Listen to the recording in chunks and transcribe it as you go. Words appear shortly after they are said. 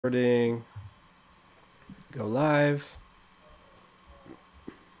Recording. Go live.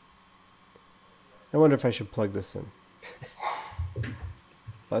 I wonder if I should plug this in.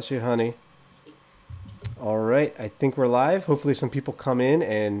 Bless you, honey. All right, I think we're live. Hopefully some people come in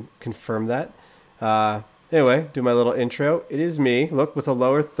and confirm that. Anyway, do my little intro. It is me, look, with a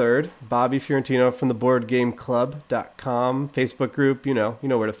lower third, Bobby Fiorentino from the BoardGameClub.com Facebook group. You know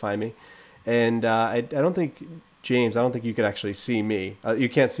where to find me. And I don't think... James, I don't think you could actually see me. You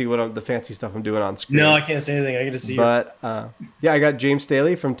can't see the fancy stuff I'm doing on screen. No, I can't see anything. I can just see you. But yeah, I got James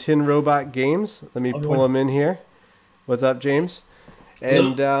Staley from Tin Robot Games. Let me pull him in here. What's up, James?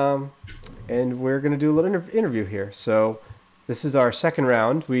 And we're gonna do a little interview here. So this is our second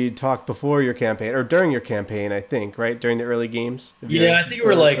round. We talked before your campaign or during your campaign, I think, right? During the early games. Yeah, I think we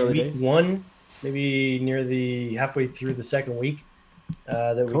were like week one, maybe near the halfway through the second week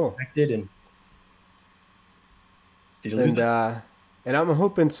that we connected and. And I'm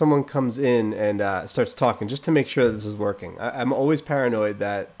hoping someone comes in and starts talking just to make sure that this is working. I'm always paranoid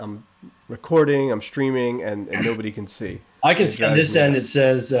that I'm recording, I'm streaming, and nobody can see. I can see on this end it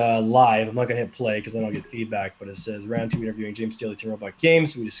says live. I'm not going to hit play because then I'll get feedback, but it says round 2 interviewing James Staley, Tin Robot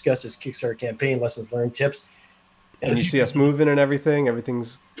Games. We discussed this Kickstarter campaign, lessons learned, tips. And you see us moving and everything? Everything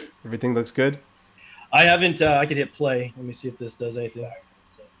looks good? I haven't. I could hit play. Let me see if this does anything.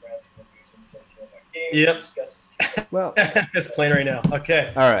 Yep. Well, it's playing right now.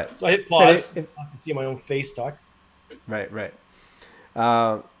 Okay. All right. So I hit pause. I have to see my own face talk. Right.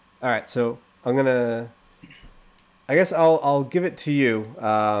 All right. So I'm gonna. I guess I'll give it to you.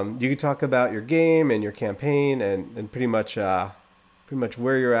 You can talk about your game and your campaign and pretty much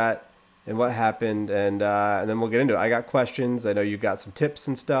where you're at and what happened and then we'll get into it. I got questions. I know you got some tips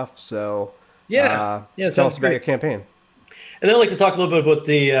and stuff. So yeah. Tell us about your campaign. And then I'd like to talk a little bit about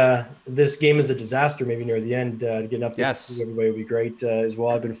the this game as a disaster, maybe near the end, to get an update. Yes. Everybody would be great as well.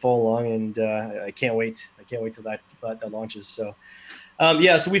 I've been following along, and I can't wait. I can't wait till that launches. So,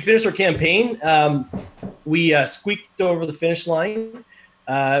 so we finished our campaign. We squeaked over the finish line.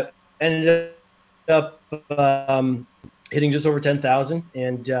 Ended up hitting just over 10,000,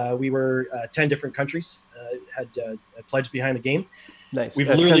 and we were 10 different countries had pledged behind the game. Nice.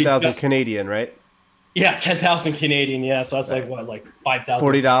 That's 10,000 Canadian, right? Yeah, 10,000 Canadian. Yeah, so that's like what, like 5,000.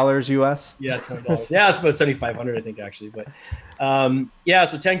 $40 US. Yeah, $20. Yeah, it's about 7,500, I think, actually. But yeah,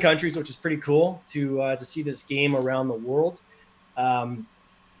 so 10 countries, which is pretty cool to see this game around the world. And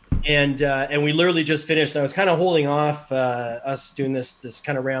we literally just finished. And I was kind of holding off us doing this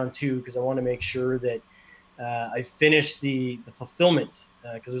kind of round 2 because I want to make sure that I finished the fulfillment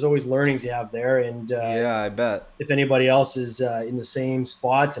because there's always learnings you have there. And yeah, I bet if anybody else is in the same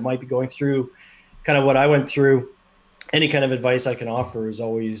spot, it might be going through kind of what I went through. Any kind of advice I can offer is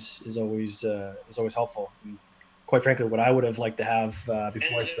always helpful. And quite frankly, what I would have liked to have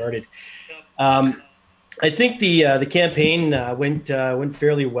before I started. I think the campaign went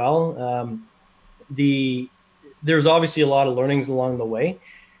fairly well. There's obviously a lot of learnings along the way.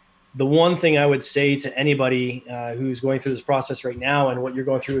 The one thing I would say to anybody who's going through this process right now and what you're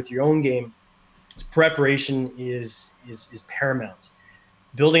going through with your own game is preparation is paramount.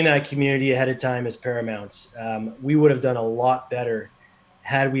 Building that community ahead of time is paramount. We would have done a lot better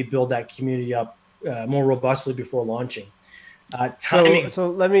had we built that community up more robustly before launching. Timing. So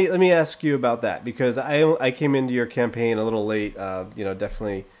let me ask you about that because I came into your campaign a little late.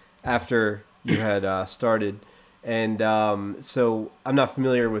 Definitely after you had started, and so I'm not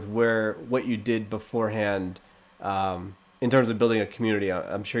familiar with what you did beforehand. In terms of building a community,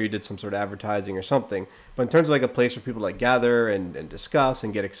 I'm sure you did some sort of advertising or something. But in terms of like a place where people like gather and discuss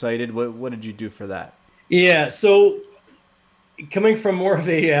and get excited, what did you do for that? Yeah, so coming from more of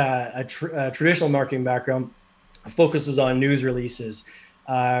a traditional marketing background, focus was on news releases,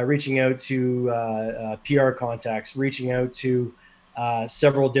 reaching out to PR contacts, reaching out to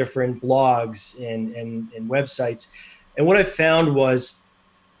several different blogs and websites. And what I found was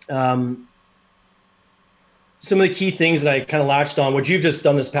some of the key things that I kind of latched on, what you've just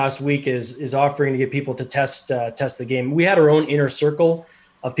done this past week is offering to get people to test the game. We had our own inner circle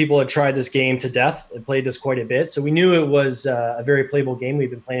of people that tried this game to death and played this quite a bit. So we knew it was a very playable game.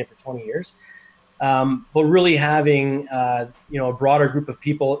 We've been playing it for 20 years. But really having a broader group of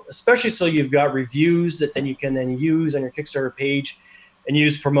people, especially so you've got reviews that then you can then use on your Kickstarter page and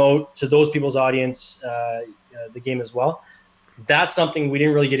promote to those people's audience the game as well. That's something we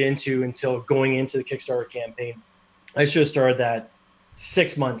didn't really get into until going into the Kickstarter campaign. I should have started that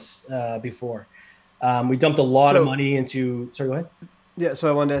 6 months before. We dumped a lot of money into. Sorry, go ahead. Yeah, so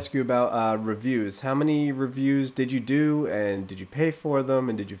I wanted to ask you about reviews. How many reviews did you do, and did you pay for them,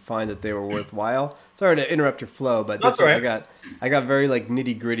 and did you find that they were worthwhile? Sorry to interrupt your flow, but That's this all is right. I got very like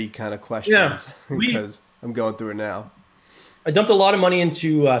nitty gritty kind of Yeah, questions we because I'm going through it now. I dumped a lot of money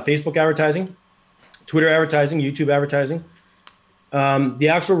into Facebook advertising, Twitter advertising, YouTube advertising. The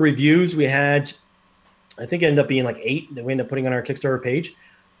actual reviews we had, I think it ended up being like 8 that we ended up putting on our Kickstarter page.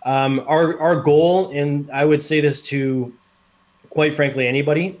 Our goal, and I would say this to quite frankly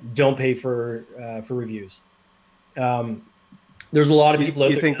anybody, don't pay for reviews. Um, there's a lot of people out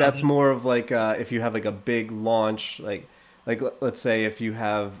You there think now that's more of like if you have like a big launch, let's say if you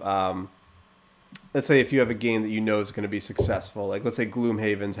have let's say if you have a game that you know is going to be successful, like let's say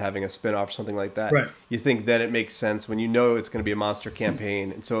Gloomhaven's having a spin-off or something like that, right. you think then it makes sense when you know it's going to be a monster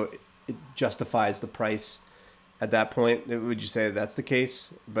campaign, and so it justifies the price at that point. Would you say that's the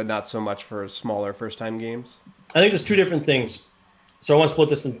case, but not so much for smaller first-time games? I think there's two different things. So I want to split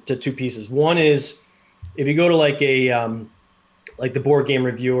this into two pieces. One is if you go to like the board game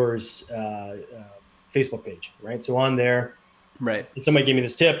reviewers Facebook page, right? So on there, Right. if somebody gave me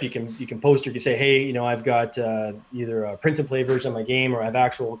this tip, you can post or you can say, hey, I've got either a print and play version of my game or I have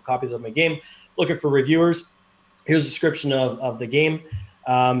actual copies of my game. Looking for reviewers. Here's a description of the game.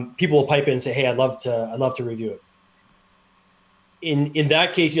 People will pipe in and say, hey, I'd love to review it. In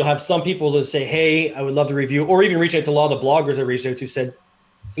that case, you'll have some people that say, hey, I would love to review, or even reach out to a lot of the bloggers I reached out to said,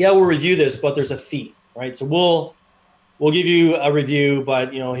 yeah, we'll review this, but there's a fee, right? So we'll give you a review,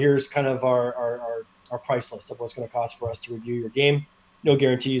 but here's kind of our price list of what's going to cost for us to review your game. No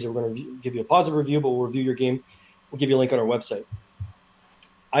guarantees that we're going to give you a positive review, but we'll review your game. We'll give you a link on our website.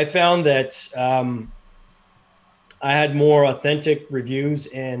 I found that I had more authentic reviews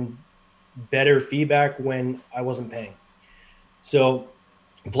and better feedback when I wasn't paying. So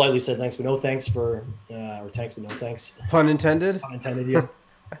I politely said thanks, but no thanks or thanks, but no thanks. Pun intended? Pun intended,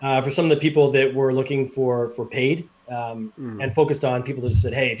 yeah. For some of the people that were looking for paid and focused on people that just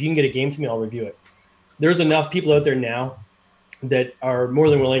said, hey, if you can get a game to me, I'll review it. There's enough people out there now that are more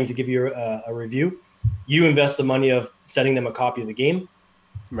than willing to give you a review. You invest the money of sending them a copy of the game,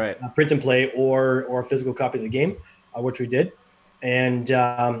 right? Print and play, or a physical copy of the game, which we did. And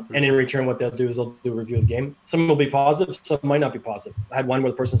in return, what they'll do is they'll do a review of the game. Some will be positive, some might not be positive. I had one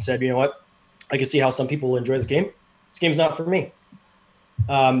where the person said, you know what, I can see how some people will enjoy this game. This game's not for me.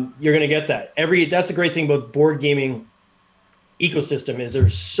 You're going to get that. That's a great thing about board gaming ecosystem is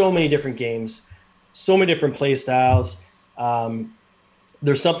there's so many different games, so many different play styles.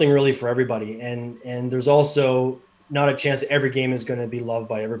 There's something really for everybody. And there's also not a chance that every game is going to be loved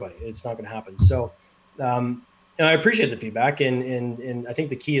by everybody. It's not going to happen. So, and I appreciate the feedback, and I think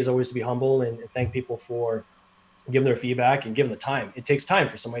the key is always to be humble and thank people for giving their feedback and giving the time. It takes time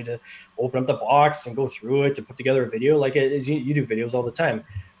for somebody to open up the box and go through it, to put together a video. Like you do videos all the time.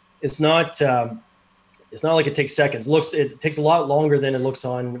 It's not like it takes seconds. It takes a lot longer than it looks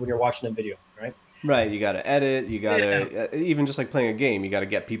on when you're watching a video, right? Right. You got to edit. You got to even just like playing a game. You got to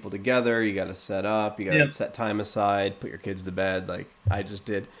get people together. You got to set up. You got to set time aside. Put your kids to bed, like I just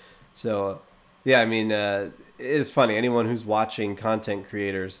did. So, yeah. I mean, it's funny. Anyone who's watching content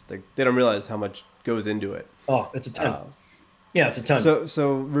creators, they don't realize how much goes into it. Oh, it's a ton. Yeah, it's a ton.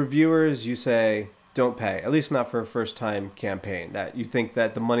 So reviewers, you say don't pay, at least not for a first time campaign. That you think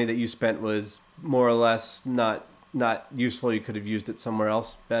that the money that you spent was more or less not useful. You could have used it somewhere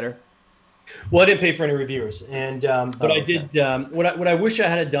else better. Well, I didn't pay for any reviewers, and but I did. What I wish I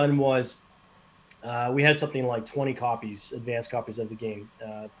had done was we had something like 20 copies, advanced copies of the game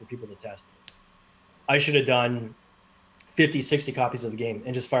for people to test. I should have done 50, 60 copies of the game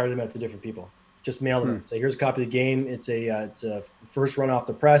and just fired them out to different people. Just mail them. Say, here's a copy of the game. It's a first run off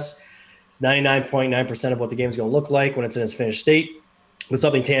the press. It's 99.9% of what the game's going to look like when it's in its finished state, with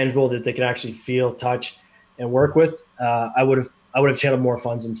something tangible that they can actually feel, touch, and work with. I would have channeled more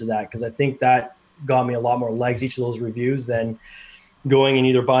funds into that, because I think that got me a lot more legs, each of those reviews, than going and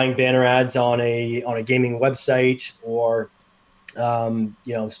either buying banner ads on a gaming website or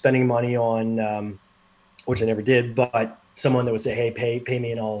spending money on which I never did, but someone that would say, hey, pay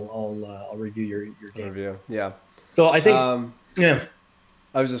me and I'll review your game. Review. Yeah. So I think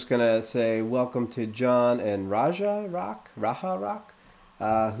I was just gonna say welcome to John and Raha Rock,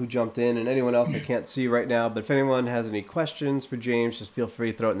 who jumped in, and anyone else I can't see right now. But if anyone has any questions for James, just feel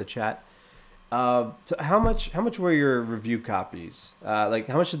free to throw it in the chat. So how much were your review copies? Like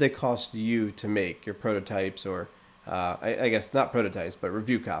how much did they cost you to make your prototypes, or I guess not prototypes, but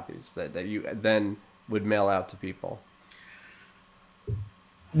review copies that you then would mail out to people?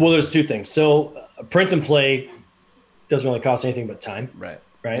 Well, there's two things. So print and play doesn't really cost anything but time. Right.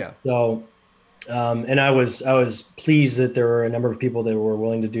 Yeah. So And I was pleased that there were a number of people that were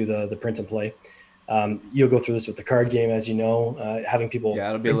willing to do the print and play. You'll go through this with the card game, as you know, having people. Yeah,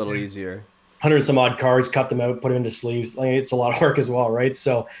 it'll be a little easier. 100 and some odd cards, cut them out, put them into sleeves. Like, it's a lot of work as well, right?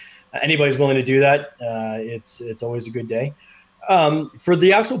 So anybody's willing to do that. It's always a good day. For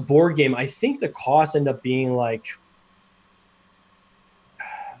the actual board game, I think the cost ended up being like,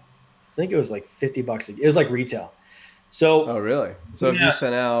 I think it was like $50. It was like retail. So, oh, really? So if you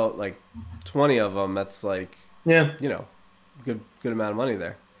sent out like 20 of them, that's like, yeah, good amount of money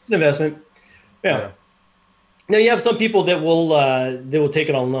there. It's an investment. Yeah. Now you have some people that will take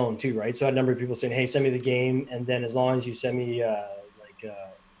it on loan too, right? So I had a number of people saying, "Hey, send me the game, and then as long as you send me like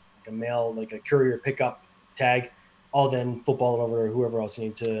a mail, like a courier pickup tag, I'll then football it over to whoever else you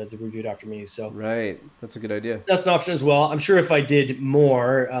need to review it after me." So right, that's a good idea. That's an option as well. I'm sure if I did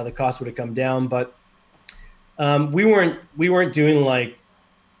more, the cost would have come down, but we weren't doing like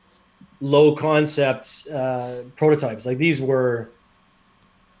low concept prototypes. Like, these were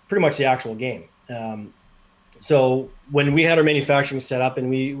pretty much the actual game. So when we had our manufacturing set up, and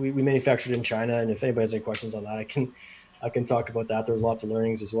we manufactured in China, and if anybody has any questions on that, I can talk about that. There's lots of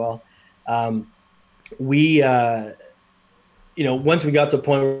learnings as well. Once we got to a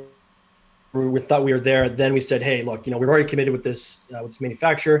point where we thought we were there, then we said, "Hey, look, we've already committed with this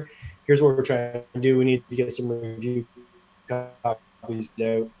manufacturer. Here's what we're trying to do. We need to get some review copies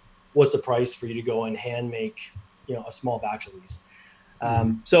out. What's the price for you to go and hand make, a small batch of these?"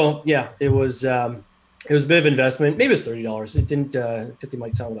 So yeah, it was a bit of investment. Maybe it was $30. It didn't. 50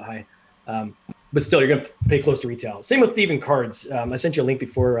 might sound a little high, but still, you're going to pay close to retail. Same with even cards. I sent you a link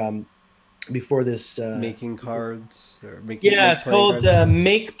before this. Making cards or making. Yeah, it's called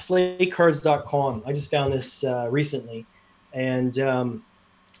makeplaycards.com. I just found this recently, and I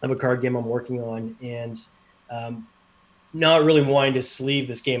have a card game I'm working on, and not really wanting to sleeve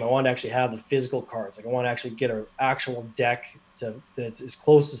this game. I want to actually have the physical cards. Like, I want to actually get an actual deck that's as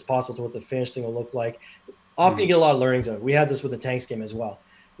close as possible to what the finished thing will look like. Often you get a lot of learnings of it. We had this with the tanks game as well.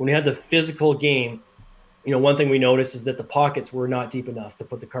 When we had the physical game, one thing we noticed is that the pockets were not deep enough to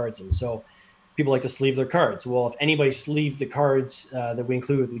put the cards in. So people like to sleeve their cards. Well, if anybody sleeved the cards that we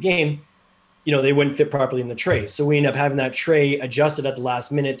included with the game, they wouldn't fit properly in the tray. So we end up having that tray adjusted at the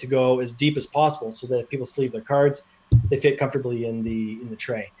last minute to go as deep as possible, so that if people sleeve their cards, they fit comfortably in the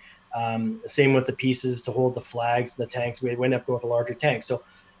tray. Same with the pieces to hold the flags, the tanks. We end up going with a larger tank. So,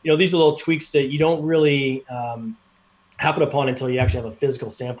 these are little tweaks that you don't really happen upon until you actually have a physical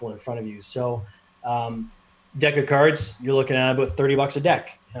sample in front of you. So, deck of cards, you're looking at about $30 a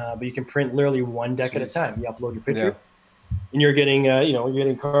deck, but you can print literally one deck at a time. You upload your pictures, and you're getting, you're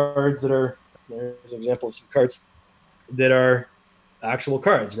getting cards that are. There's an example of some cards that are actual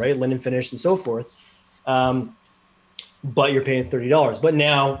cards, right? Linen finish and so forth. But you're paying $30. But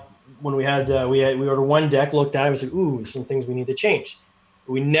now, when we ordered one deck, looked at it, and said, "Ooh, some things we need to change."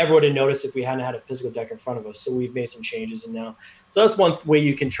 We never would have noticed if we hadn't had a physical deck in front of us. So we've made some changes, and now, so that's one way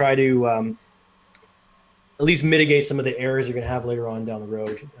you can try to at least mitigate some of the errors you're going to have later on down the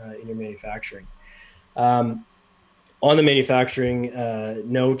road in your manufacturing. On the manufacturing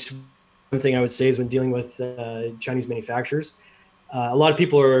note, one thing I would say is, when dealing with Chinese manufacturers, a lot of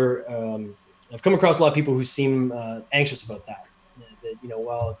people I've come across a lot of people who seem anxious about that. That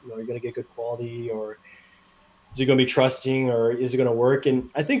you're going to get good quality, or is it going to be trusting, or is it going to work? And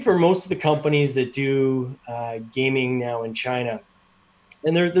I think for most of the companies that do gaming now in China,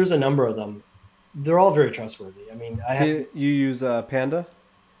 and there's a number of them, they're all very trustworthy. I mean, you use Panda?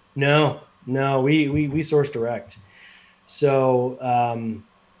 No, we source direct. So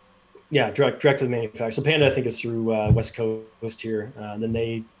direct to the manufacturer. So Panda, I think, is through West Coast here. Then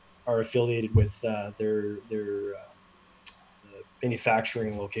they are affiliated with their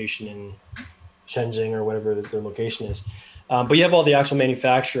manufacturing location in Shenzhen or whatever their location is. But you have all the actual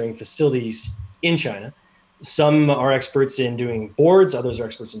manufacturing facilities in China. Some are experts in doing boards, others are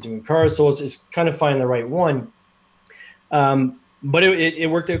experts in doing cars. So it's kind of finding the right one. But it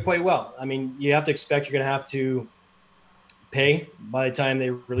worked out quite well. I mean, you have to expect you're going to have to pay by the time they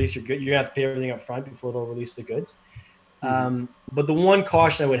release your good. You're going to have to pay everything up front before they'll release the goods. But the one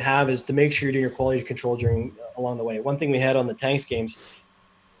caution I would have is to make sure you're doing your quality control along the way. One thing we had on the tanks games,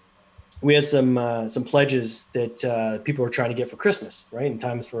 we had some pledges that people were trying to get for Christmas, right? In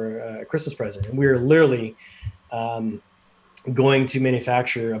times for a Christmas present. And we were literally going to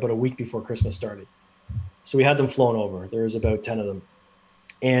manufacture about a week before Christmas started. So we had them flown over. There was about 10 of them.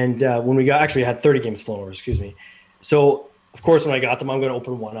 And when we actually had 30 games flown over, excuse me. So, of course, when I got them, I'm going to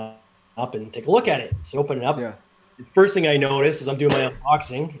open one up and take a look at it. So open it up. Yeah. The first thing I noticed is I'm doing my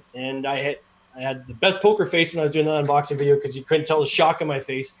unboxing, and I had the best poker face when I was doing the unboxing video, because you couldn't tell the shock on my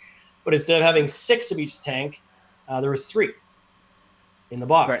face. But instead of having 6 of each tank, there was 3 in the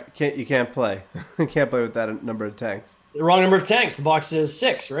box. Right. You can't play. You can't play with that number of tanks. The wrong number of tanks. The box says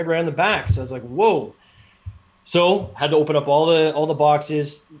 6, right on the back. So I was like, whoa. So had to open up all the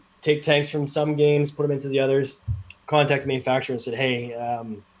boxes, take tanks from some games, put them into the others, contact the manufacturer and said, hey,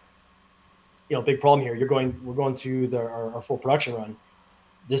 big problem here. We're going through our full production run.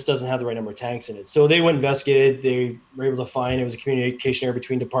 This doesn't have the right number of tanks in it. So they went investigated. They were able to find it was a communication error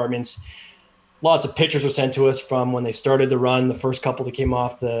between departments. Lots of pictures were sent to us from when they started the run, the first couple that came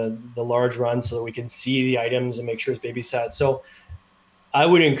off the large run, so that we can see the items and make sure it's babysat. So I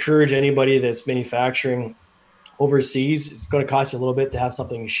would encourage anybody that's manufacturing overseas, it's going to cost you a little bit to have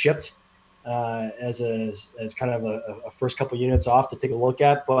something shipped as kind of a first couple units off to take a look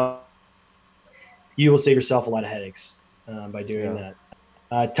at, but you will save yourself a lot of headaches by doing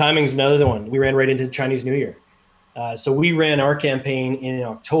that. Timing's another one. We ran right into Chinese New Year. So we ran our campaign in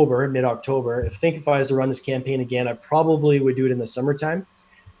October, mid-October. If I was to run this campaign again, I probably would do it in the summertime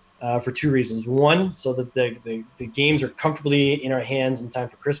for 2 reasons. One, so that the games are comfortably in our hands in time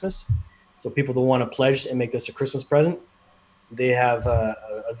for Christmas. So people that want to pledge and make this a Christmas present, they have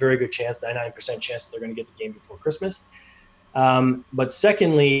a very good chance, 99% chance that they're going to get the game before Christmas. But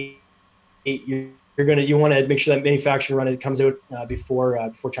secondly, you want to make sure that manufacturing run comes out before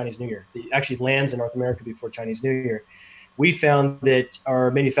Chinese New Year. It actually lands in North America before Chinese New Year. We found that our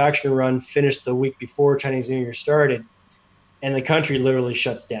manufacturing run finished the week before Chinese New Year started, and the country literally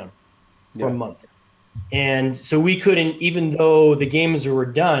shuts down for a month. And so we couldn't, even though the games were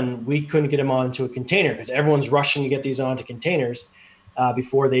done, we couldn't get them onto a container because everyone's rushing to get these onto containers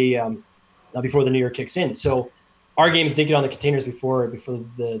before the New Year kicks in. So our games did get on the containers before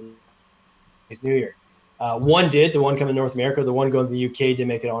the New Year. One did, the one coming to North America, the one going to the UK did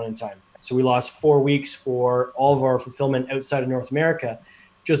make it on in time. So we lost 4 weeks for all of our fulfillment outside of North America,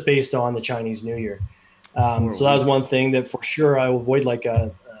 just based on the Chinese New Year. So that was one thing that for sure I will avoid like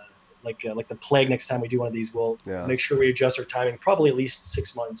the plague next time we do one of these. We'll make sure we adjust our timing probably at least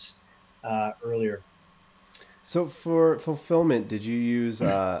 6 months earlier. So for fulfillment, did you use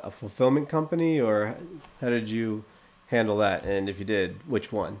a fulfillment company, or how did you handle that? And if you did,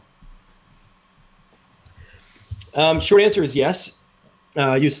 which one? Short answer is yes.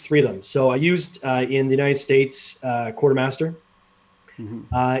 I used 3 of them. So I used in the United States Quartermaster.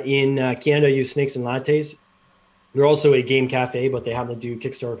 Mm-hmm. In Canada, I used Snakes and Lattes. They're also a game cafe, but they happen to do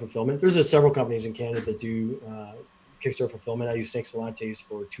Kickstarter fulfillment. There's several companies in Canada that do Kickstarter fulfillment. I use Snakes and Lattes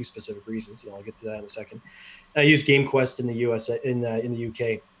for 2 specific reasons. I'll get to that in a second. I use Game Quest in the US, in the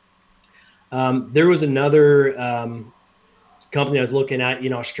UK. There was another company I was looking at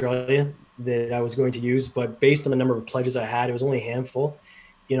in Australia that I was going to use, but based on the number of pledges I had, it was only a handful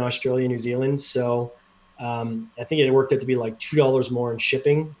in Australia and New Zealand. So I think it worked out to be like $2 more in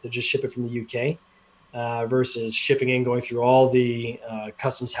shipping to just ship it from the UK. Versus shipping in, going through all the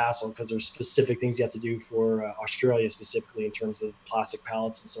customs hassle, because there's specific things you have to do for Australia specifically in terms of plastic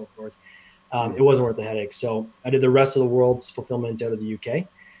pallets and so forth. It wasn't worth the headache. So I did the rest of the world's fulfillment out of the UK.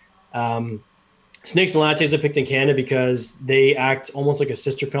 Snakes and Lattes I picked in Canada because they act almost like a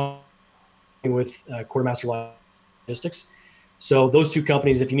sister company with Quartermaster Logistics. So those 2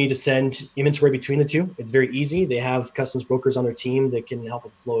 companies, if you need to send inventory between the 2, it's very easy. They have customs brokers on their team that can help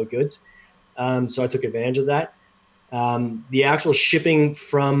with the flow of goods. So I took advantage of that. The actual shipping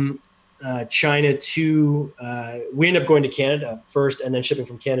from China to, we ended up going to Canada first and then shipping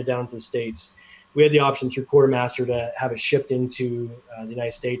from Canada down to the States. We had the option through Quartermaster to have it shipped into the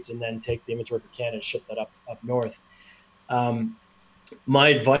United States and then take the inventory from Canada and ship that up north. My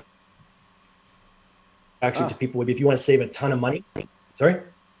advice to people would be, if you want to save a ton of money, sorry?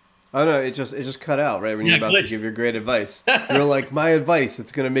 Oh no, it just cut out right when you're about to give your great advice. You're like, my advice,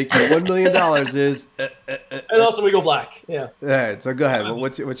 it's going to make you $1 million is... And also we go black, yeah. All right, so go ahead. Well,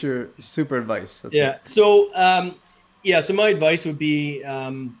 what's your super advice? So my advice would be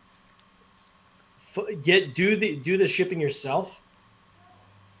do the shipping yourself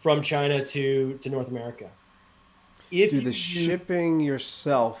from China to North America. Shipping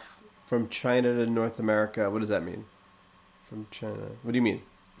yourself from China to North America, what does that mean? From China, what do you mean?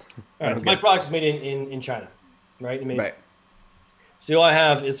 All right, so my product is made in China, right? Right. So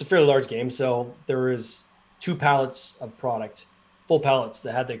it's a fairly large game. So there is 2 pallets of product, full pallets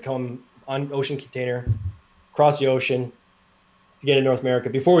that had to come on ocean container, across the ocean to get in North America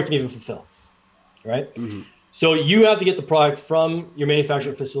before we can even fulfill, right? Mm-hmm. So you have to get the product from your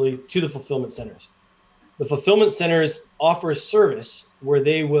manufacturing facility to the fulfillment centers. The fulfillment centers offer a service where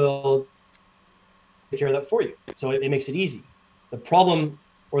they will take care of that for you. So it makes it easy. The problem,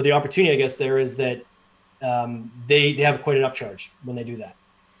 or the opportunity, I guess, there is that they have quite an upcharge when they do that.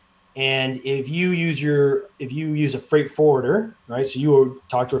 And if you use a freight forwarder, right? So you will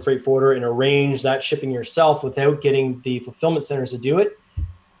talk to a freight forwarder and arrange that shipping yourself without getting the fulfillment centers to do it,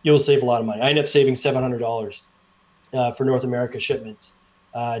 you'll save a lot of money. I end up saving $700 for North America shipments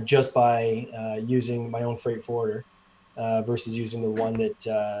just by using my own freight forwarder versus using the one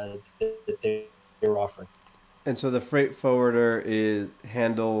that they were offering. And so the freight forwarder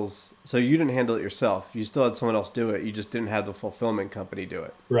handles. So you didn't handle it yourself. You still had someone else do it. You just didn't have the fulfillment company do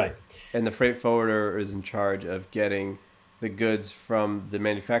it. Right. And the freight forwarder is in charge of getting the goods from the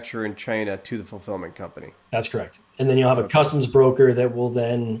manufacturer in China to the fulfillment company. That's correct. And then you'll have a customs broker that will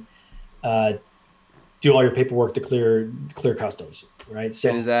then do all your paperwork to clear customs. Right. So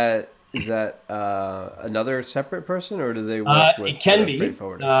and is that another separate person, or do they work with it can the be freight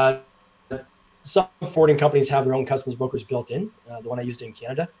forwarder? Some forwarding companies have their own customs brokers built in. The one I used in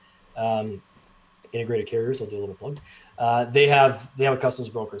Canada, Integrated Carriers, I'll do a little plug. They have a customs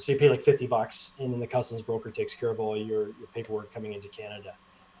broker. So you pay like $50 and then the customs broker takes care of all your paperwork coming into Canada.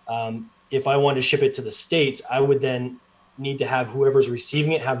 If I wanted to ship it to the States, I would then need to have whoever's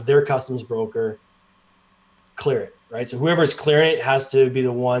receiving it have their customs broker clear it, right? So whoever's clearing it has to be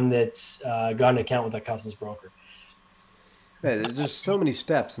the one that's got an account with that customs broker. Yeah, there's just so many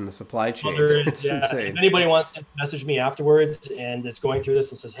steps in the supply chain. It's insane. If anybody wants to message me afterwards and it's going through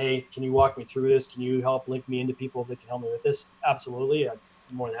this and says, hey, can you walk me through this? Can you help link me into people that can help me with this? Absolutely. I'm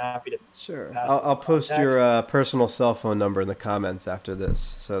more than happy to. Sure. I'll post your personal cell phone number in the comments after this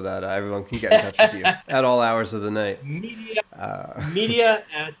so that everyone can get in touch with you at all hours of the night. Media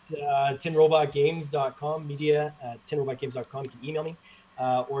at tinrobotgames.com. Media at tinrobotgames.com. You can email me.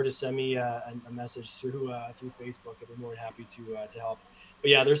 Or just send me a message through Facebook. I'd be more than happy to help.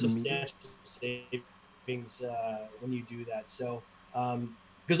 But yeah, there's substantial savings when you do that. So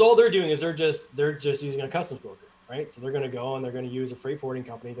because all they're doing is they're just using a customs broker, right? So they're going to go and they're going to use a freight forwarding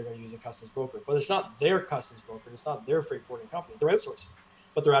company. They're going to use a customs broker, but it's not their customs broker. It's not their freight forwarding company. They're outsourcing,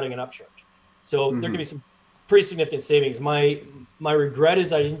 but they're adding an upcharge. So there can be some pretty significant savings. My regret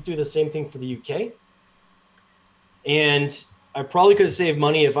is I didn't do the same thing for the UK, and I probably could have saved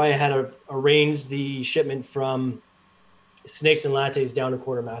money if I had arranged the shipment from Snakes and Lattes down to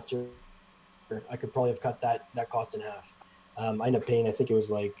Quartermaster. I could probably have cut that cost in half. I ended up paying, I think it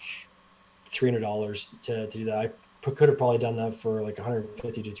was like $300 to do that. I could have probably done that for like $150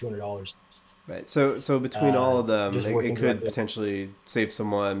 to $200. Right. So between all of them, it could potentially save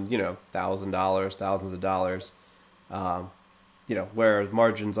someone, $1,000, thousands of dollars. Where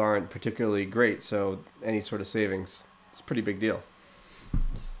margins aren't particularly great. So any sort of savings, it's a pretty big deal.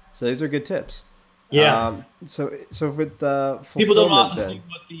 So these are good tips. Yeah. So with the people don't often think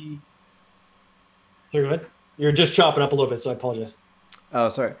about the. Sorry, go ahead. You're just chopping up a little bit, so I apologize. Oh,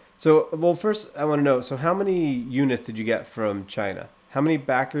 sorry. So, well, first I want to know. So, how many units did you get from China? How many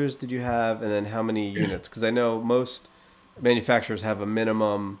backers did you have, and then how many units? Because I know most manufacturers have a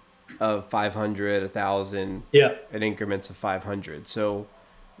minimum of 500, 1,000, in increments of 500. So,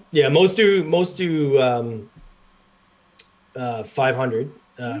 yeah, most do 500.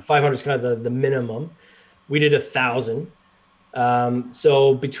 500 is kind of the minimum. We did 1,000.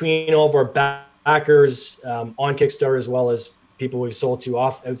 So between all of our backers on Kickstarter, as well as people we've sold to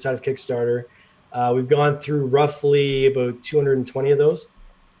outside of Kickstarter, we've gone through roughly about 220 of those.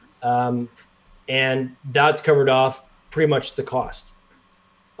 And that's covered off pretty much the cost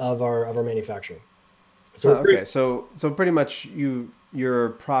of our manufacturing. So okay, so pretty much your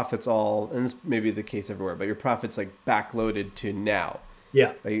profits all, and this may be the case everywhere, but your profits like backloaded to now.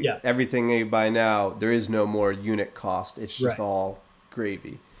 Yeah. Everything you buy now, there is no more unit cost. It's just all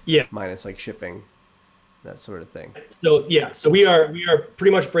gravy. Yeah. Minus like shipping, that sort of thing. So so we are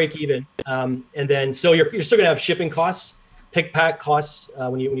pretty much break even. And then so you're still gonna have shipping costs, pick pack costs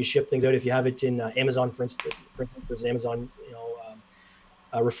when you ship things out. If you have it in Amazon, for instance, there's an Amazon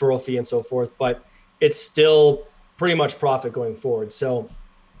referral fee and so forth, but it's still pretty much profit going forward. So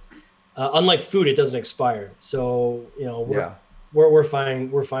unlike food, it doesn't expire. So we're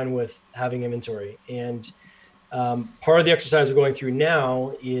fine with having inventory. And part of the exercise we're going through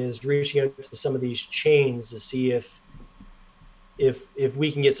now is reaching out to some of these chains to see if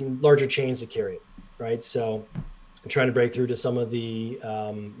we can get some larger chains to carry it, right? So I'm trying to break through to some of the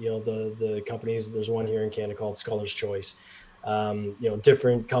the companies. There's one here in Canada called Scholar's Choice.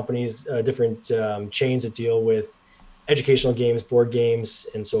 Different companies, different chains that deal with educational games, board games,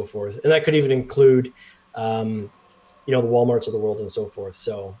 and so forth. And that could even include the Walmarts of the world and so forth.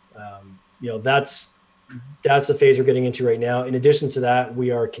 So that's the phase we're getting into right now. In addition to that, we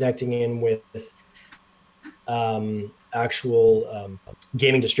are connecting in with actual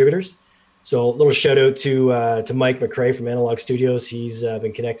gaming distributors. So a little shout out to Mike McCrae from Analog Studios. He's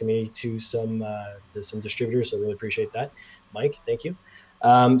been connecting me to some distributors, so I really appreciate that. Mike, thank you.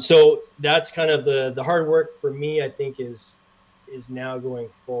 So that's kind of the hard work for me, I think, is now going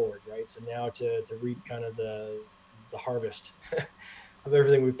forward, right? So now to reap kind of the harvest of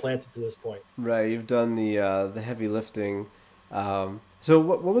everything we planted to this point. Right, you've done the heavy lifting. So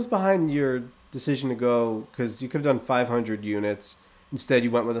what was behind your decision to go? Because you could have done 500 units. Instead,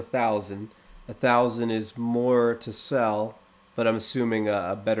 you went with 1,000. 1,000 is more to sell, but I'm assuming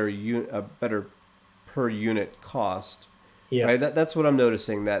a better per unit cost. Yeah. Right. That's what I'm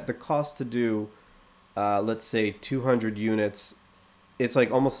noticing. That the cost to do, let's say 200 units, it's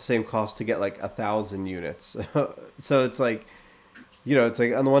like almost the same cost to get like 1,000 units. So it's like, it's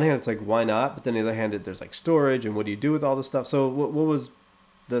like on the one hand, it's like why not? But then on the other hand, there's like storage and what do you do with all this stuff? So what was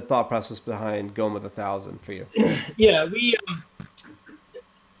the thought process behind going with 1,000 for you? Yeah,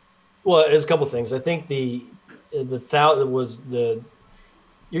 well, there's a couple of things. I think the 1,000 was you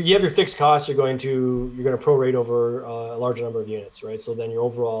have your fixed costs. You're going to prorate over a larger number of units, right? So then your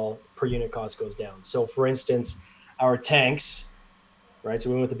overall per unit cost goes down. So for instance, our tanks, right?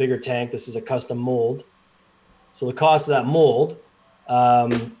 So we went with the bigger tank. This is a custom mold. So the cost of that mold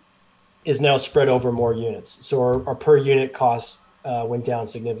is now spread over more units. So our per unit cost went down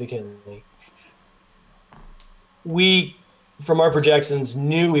significantly. We, from our projections,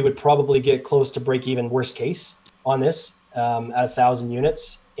 knew we would probably get close to break even worst case on this at 1,000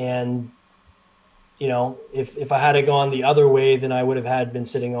 units. And, if I had gone the other way, then I would have been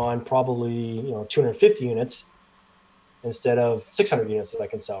sitting on probably, 250 units instead of 600 units that I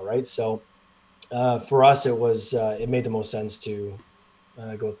can sell, right? So for us, it made the most sense to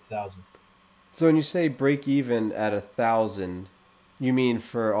go with 1,000. So when you say break even at 1,000, you mean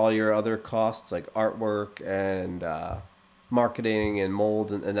for all your other costs like artwork and marketing and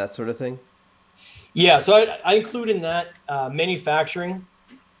mold and that sort of thing? Yeah, so I include in that manufacturing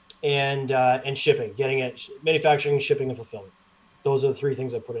and shipping, getting it, manufacturing, shipping, and fulfillment. Those are the three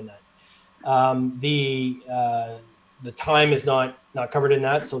things I put in that. The time is not covered in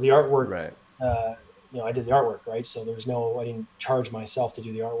that. So the artwork, right. I did the artwork, right? So I didn't charge myself to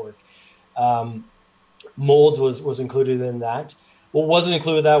do the artwork. Molds was included in that. What wasn't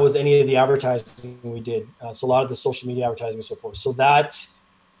included in that was any of the advertising we did. So a lot of the social media advertising and so forth. So that,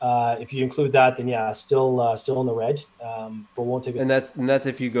 if you include that, then yeah, still in the red, but won't take us. And that's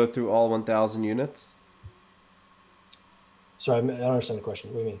if you go through all 1,000 units? Sorry, I don't understand the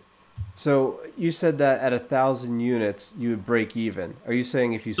question. What do you mean? So you said that at 1,000 units, you would break even. Are you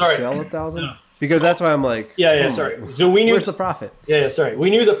saying if you sell 1,000? No. Because that's why I'm like, yeah, sorry. So we knew, where's the profit? Yeah, sorry. We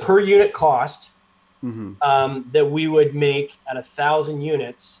knew the per unit cost mm-hmm. That we would make at 1,000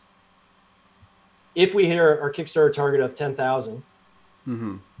 units. If we hit our Kickstarter target of 10,000,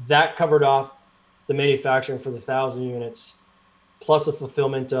 mm-hmm. that covered off the manufacturing for the 1,000 units, plus the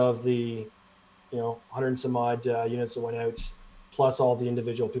fulfillment of the, 100 and some odd units that went out, plus all the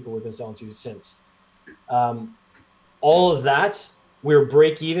individual people we've been selling to since. All of that, we were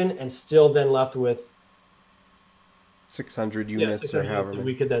break even and still then left with 600 units 600 or however units that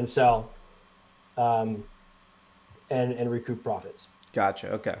we could then sell and recoup profits.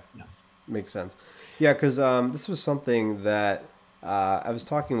 Gotcha. Okay. Yeah. Makes sense. Yeah, because this was something that I was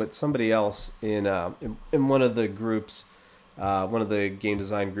talking with somebody else in one of the groups, one of the game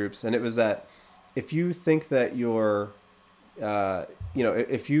design groups, and it was that if you think that you're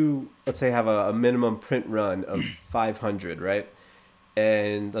if you, let's say, have a minimum print run of 500, right?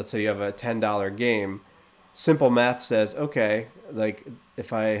 And let's say you have a $10 game, simple math says, okay, like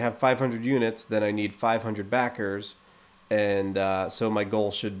if I have 500 units, then I need 500 backers. And so my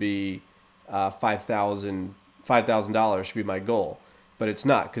goal should be $5,000 should be my goal. But it's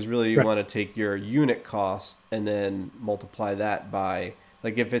not, because really you want to take your unit cost and then multiply that by,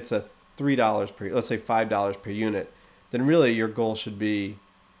 like if it's a $3 per, let's say $5 per unit, then really your goal should be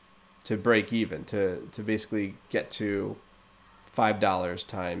to break even, to basically get to $5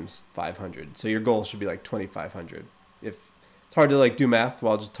 times 500. So your goal should be like 2,500. If it's hard to like do math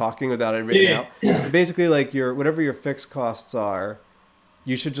while just talking without it written out. Basically, like whatever your fixed costs are,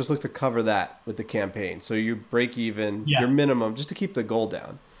 you should just look to cover that with the campaign. So you break even your minimum just to keep the goal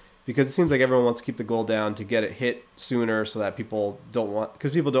down, because it seems like everyone wants to keep the goal down to get it hit sooner, so that people don't want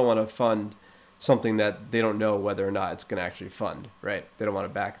to fund something that they don't know whether or not it's going to actually fund, right? They don't want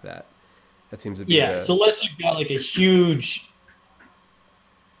to back that. That seems to be so unless you've got like a huge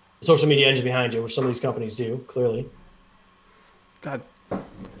social media engine behind you, which some of these companies do, clearly. God, I'm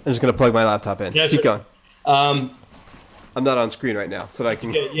just going to plug my laptop in. Keep going. I'm not on screen right now, so that I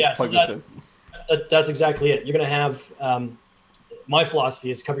can plug this in. That's exactly it. You're going to have my philosophy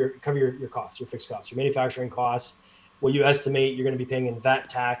is cover your costs, your fixed costs, your manufacturing costs, what you estimate you're going to be paying in VAT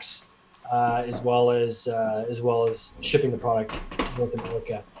tax, as well as shipping the product to North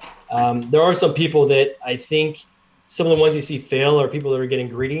America. There are some people that I think some of the ones you see fail are people that are getting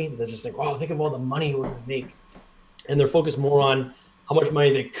greedy. They're just like, wow, think of all the money we're going to make. And they're focused more on how much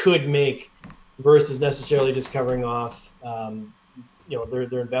money they could make versus necessarily just covering off,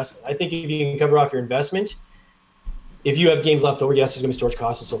 their investment. I think if you can cover off your investment, if you have games left over, yes, there's going to be storage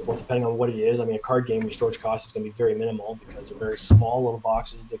costs and so forth, depending on what it is. I mean, a card game, your storage cost is going to be very minimal because they're very small little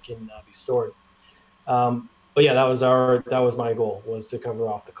boxes that can be stored. But yeah, that was my goal, was to cover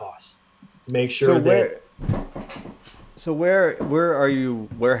off the costs. Make sure where are you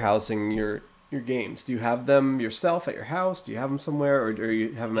warehousing your games? Do you have them yourself at your house? Do you have them somewhere, or do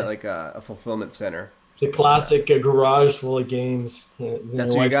you have them at like a fulfillment center? The classic garage full of games.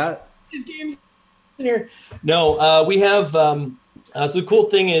 That's what you got? These games in here. No, we have. So the cool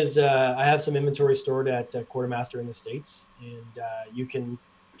thing is, I have some inventory stored at Quartermaster in the States, and you can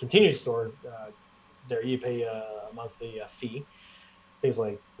continue to store there. You pay a monthly fee. Things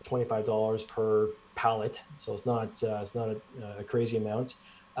like $25 per pallet, so it's not a crazy amount.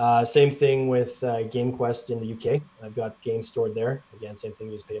 Same thing with GameQuest in the UK. I've got games stored there. Again, same thing.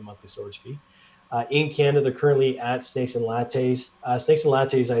 You just pay a monthly storage fee. In Canada, they're currently at Snakes and Lattes. Snakes and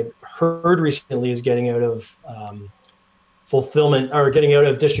Lattes, I heard recently, is getting out of fulfillment, or getting out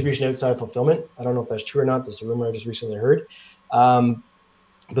of distribution outside fulfillment. I don't know if that's true or not. That's a rumor I just recently heard.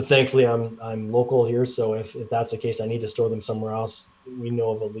 But thankfully, I'm local here, so if that's the case, I need to store them somewhere else. We know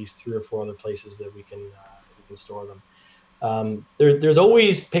of at least 3 or 4 other places that we can store them. There's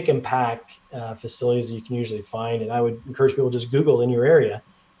always pick and pack facilities that you can usually find, and I would encourage people to just Google in your area,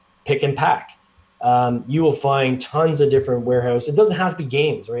 pick and pack. You will find tons of different warehouses. It doesn't have to be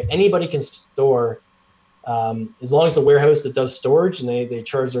games, right? Anybody can store, as long as the warehouse that does storage and they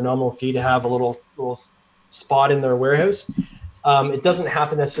charge their nominal fee to have a little spot in their warehouse. It doesn't have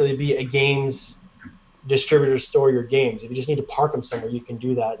to necessarily be a games distributor store your games. If you just need to park them somewhere, you can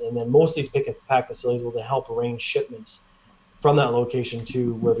do that. And then most of these pick and pack facilities will help arrange shipments from that location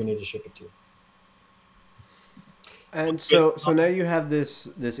to wherever you need to ship it to. And so now you have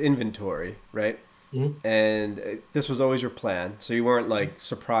this inventory, right? Mm-hmm. And this was always your plan. So you weren't like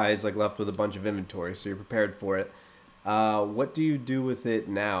surprised, like left with a bunch of inventory. So you're prepared for it. What do you do with it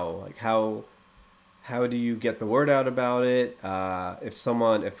now? Like how do you get the word out about it?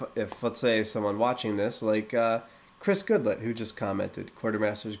 If let's say someone watching this, like Chris Goodlet, who just commented,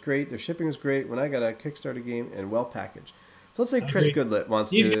 Quartermaster's great. Their shipping is great. When I got a Kickstarter game and well packaged. So let's say Chris Goodlet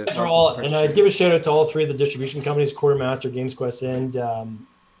wants These to. Guys are all, and I give a shout out to all 3 of the distribution companies: Quartermaster, GamesQuest,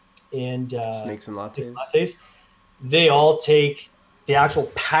 and Snakes and Lattes. They all take the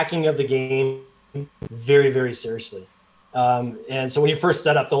actual packing of the game very, very seriously. And so when you first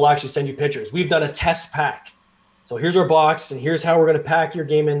set up, they'll actually send you pictures. We've done a test pack. So here's our box, and here's how we're going to pack your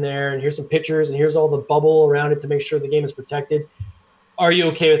game in there, and here's some pictures, and here's all the bubble around it to make sure the game is protected. Are you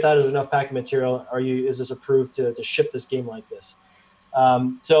okay with that? Is there enough packing material? Is this approved to ship this game like this?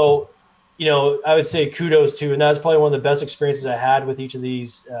 So, I would say kudos to, and that's probably one of the best experiences I had with each of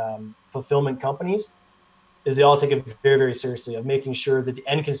these fulfillment companies, is they all take it very, very seriously of making sure that the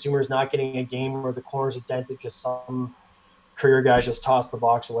end consumer is not getting a game where the corners are dented because some courier guys just toss the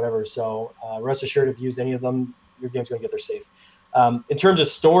box or whatever. So rest assured, if you use any of them, your game's going to get there safe. In terms of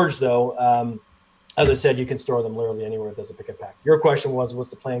storage, though, as I said, you can store them literally anywhere it does a pick and pack. Your question was,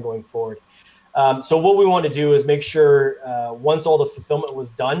 what's the plan going forward? So what we want to do is make sure once all the fulfillment was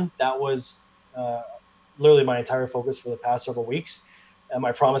done, that was literally my entire focus for the past several weeks. And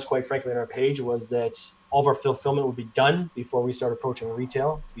my promise, quite frankly, on our page was that all of our fulfillment would be done before we start approaching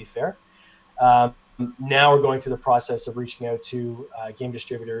retail, to be fair. Now we're going through the process of reaching out to game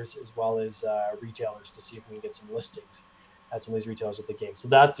distributors as well as retailers to see if we can get some listings at some of these retailers with the game. So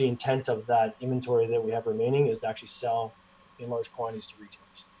that's the intent of that inventory that we have remaining, is to actually sell in large quantities to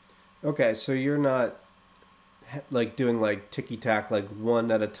retailers. Okay, so you're not like doing like ticky-tack, like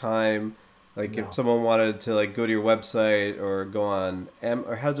one at a time. Like no. If someone wanted to like go to your website or go on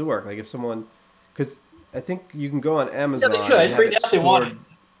or how does it work? Like if someone, because I think you can go on Amazon and have it stored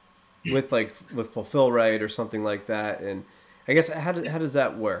with Fulfill Right or something like that. And I guess how does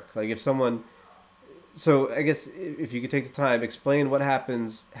that work? Like if someone, so I guess if you could take the time, explain what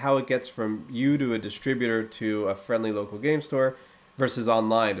happens, how it gets from you to a distributor to a friendly local game store versus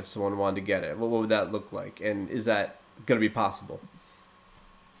online if someone wanted to get it. What would that look like? And is that going to be possible?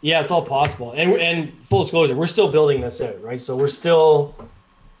 Yeah, it's all possible. And full disclosure, we're still building this out, right? So we're still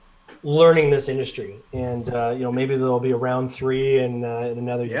learning this industry. And, maybe there'll be a round 3 and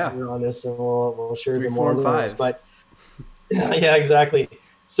another year on this, and we'll share 3, 4, and 5. But Yeah, exactly.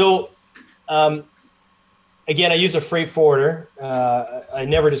 So, um, again, I use a freight forwarder. I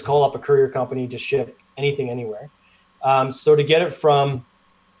never just call up a courier company to ship anything anywhere. So to get it from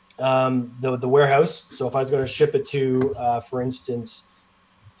the warehouse, so if I was going to ship it to, for instance,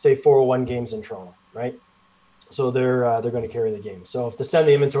 say 401 Games in Toronto, right? So they're going to carry the game. So if to send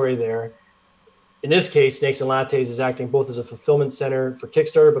the inventory there, in this case, Snakes and Lattes is acting both as a fulfillment center for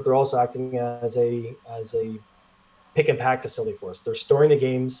Kickstarter, but they're also acting as a pick and pack facility for us. They're storing the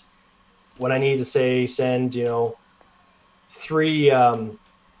games. When I need to say send, three, 3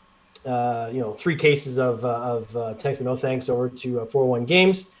 cases of Thanks but No Thanks over to 401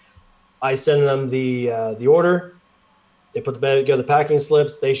 Games, I send them the order. They put together the packing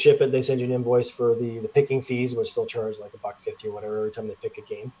slips. They ship it. They send you an invoice for the picking fees, which they'll charge like $1.50 or whatever every time they pick a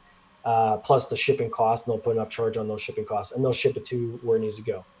game, plus the shipping costs. And they'll put an upcharge on those shipping costs, and they'll ship it to where it needs to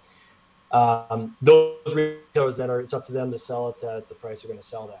go. Those retailers it's up to them to sell it at the price they're going to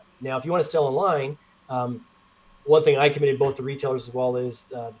sell that. Now, if you want to sell online, one thing I committed both the retailers as well as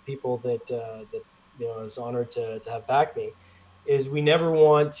the people that is honored to have backed me is we never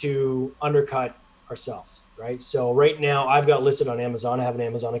want to undercut ourselves, right? So right now I've got listed on Amazon. I have an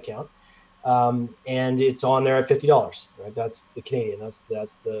Amazon account, and it's on there at $50. Right, that's the Canadian. That's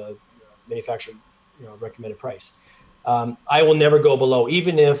the manufacturer recommended price. I will never go below,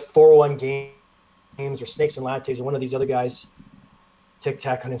 even if 401 Games or Snakes and Lattes or one of these other guys, Tic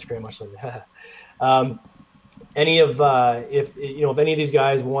Tac on Instagram, much like that. If any of these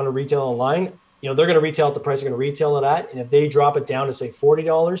guys want to retail online, they're going to retail at the price they're going to retail it at, and if they drop it down to say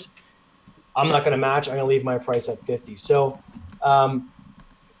 $40, I'm not going to match. I'm going to leave my price at $50. So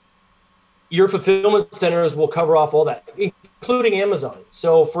your fulfillment centers will cover off all that, including Amazon.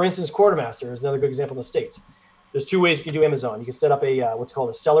 So, for instance, Quartermaster is another good example in the States. There's 2 ways you can do Amazon. You can set up a what's called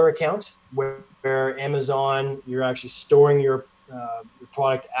a seller account, where Amazon, you're actually storing your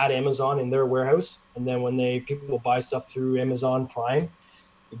product at Amazon in their warehouse, and then when people buy stuff through Amazon Prime,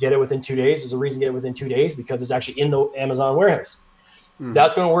 you get it within 2 days. There's a reason to get it within 2 days because it's actually in the Amazon warehouse.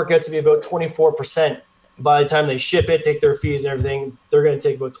 That's going to work out to be about 24%. By the time they ship it, take their fees and everything, they're going to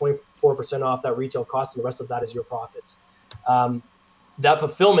take about 24% off that retail cost, and the rest of that is your profits. That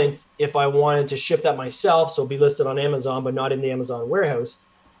fulfillment, if I wanted to ship that myself, so be listed on Amazon but not in the Amazon warehouse,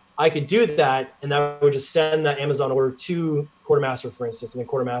 I could do that, and that would just send that Amazon order to Quartermaster, for instance, and then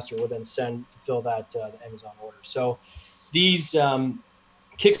Quartermaster would then fulfill that the Amazon order. So these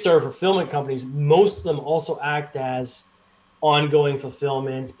Kickstarter fulfillment companies, most of them also act as ongoing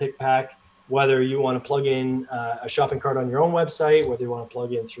fulfillment, pick pack, whether you want to plug in a shopping cart on your own website, whether you want to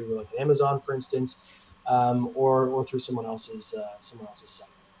plug in through like Amazon, for instance, or through someone else's site. Does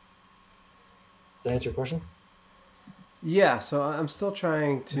that answer your question? Yeah, so I'm still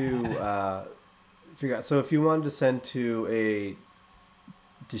trying to figure out. So if you wanted to send to a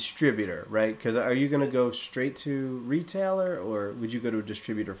distributor, right? Because are you going to go straight to retailer, or would you go to a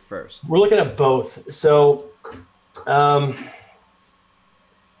distributor first? We're looking at both. So I'm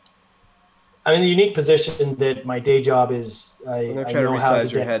in the unique position that my day job is. I'm going to try to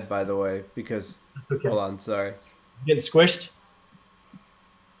resize your head, by the way, because... That's okay. Hold on, sorry. Getting squished?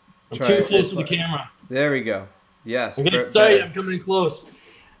 I'm too close to the camera. There we go. Yes. I'm getting excited. I'm coming in close.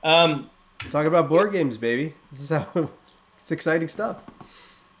 Talking about board games, baby. This is how it's exciting stuff.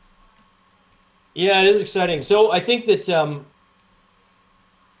 Yeah, it is exciting. So I think that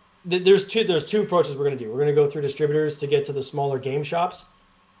there's two approaches we're going to do. We're going to go through distributors to get to the smaller game shops,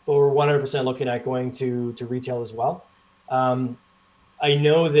 but we're 100% looking at going to retail as well. I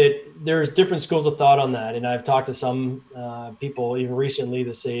know that there's different schools of thought on that, and I've talked to some people even recently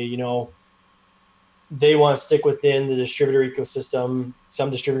that say, they want to stick within the distributor ecosystem.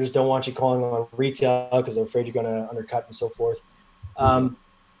 Some distributors don't want you calling on retail because they're afraid you're going to undercut and so forth.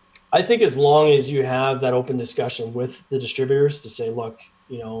 I think as long as you have that open discussion with the distributors to say, look,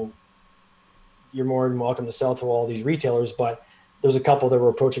 you're more than welcome to sell to all these retailers, but there's a couple that we're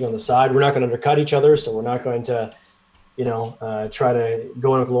approaching on the side. We're not going to undercut each other, so we're not going to try to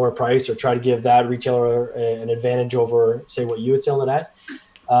go in with a lower price or try to give that retailer an advantage over, say, what you would sell it at.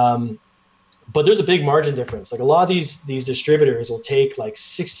 But there's a big margin difference. Like a lot of these distributors will take like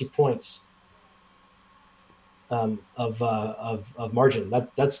 60 points of margin.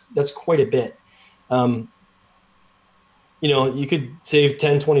 That's quite a bit. You could save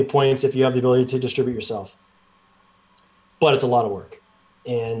 10, 20 points if you have the ability to distribute yourself, but it's a lot of work.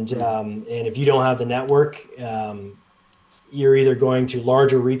 And if you don't have the network, you're either going to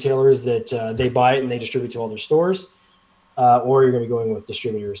larger retailers that they buy it and they distribute to all their stores, or you're going to be going with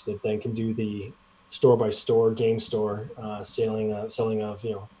distributors that then can do the store by store, game store selling of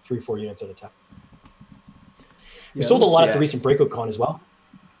 3-4 units at a time. We Yeah, sold a lot at the yeah. recent Breakout Con as well.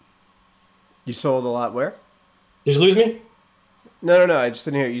 You sold a lot where? Did you lose me? No. I just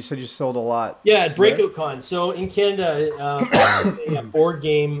didn't hear. You said you sold a lot. Yeah, at Where? Breakout Con. So in Canada, a board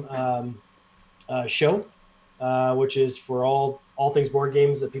game show, which is for all things board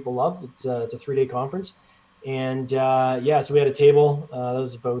games that people love. It's a 3-day conference, and yeah, so we had a table. That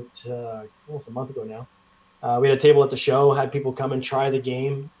was about almost a month ago now. We had a table at the show, had people come and try the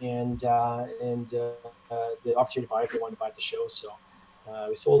game, and the opportunity to buy if they wanted to buy at the show. So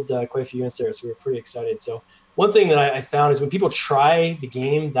we sold quite a few units there, so we were pretty excited. So one thing that I found is when people try the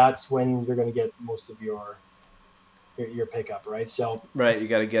game, that's when you're going to get most of your pickup, right? So Right, you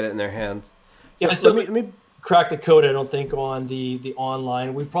got to get it in their hands. So yeah, so let me. crack the code. I don't think on the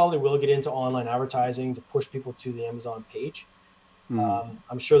online. We probably will get into online advertising to push people to the Amazon page.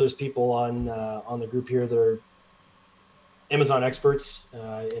 I'm sure there's people on the group here that are Amazon experts,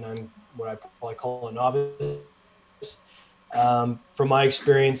 and I'm what I probably call a novice. From my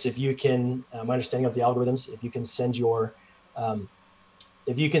experience, if you can, my understanding of the algorithms, if you can send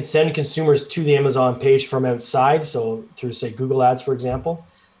consumers to the Amazon page from outside, so through say Google Ads, for example,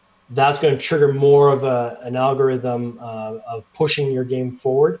 that's going to trigger more of an algorithm of pushing your game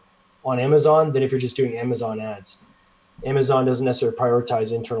forward on Amazon than if you're just doing Amazon ads. Amazon doesn't necessarily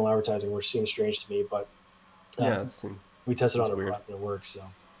prioritize internal advertising, which seems strange to me, but Yeah, we tested on it weird. and it works.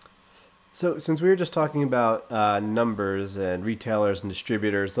 So since we were just talking about numbers and retailers and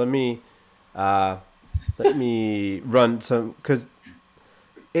distributors, let me run some, because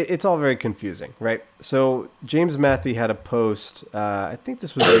it's all very confusing, right? So James Matthew had a post, I think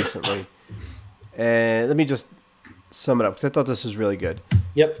this was recently, and let me just sum it up because I thought this was really good.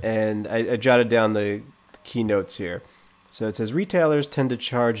 Yep. And I jotted down the key notes here. So it says retailers tend to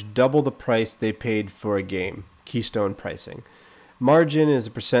charge double the price they paid for a game, keystone pricing. Margin is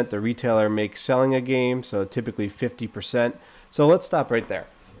a percent the retailer makes selling a game, so typically 50%. So let's stop right there.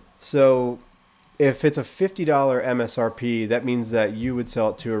 So if it's a $50 MSRP, that means that you would sell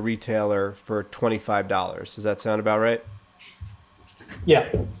it to a retailer for $25. Does that sound about right? Yeah.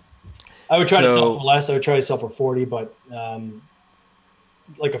 I would try to sell for less. I would try to sell for 40, but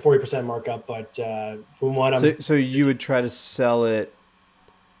like a 40% markup. But from what so you would try to sell it,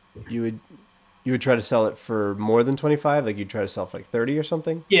 you would try to sell it for more than 25, like you'd try to sell for like 30 or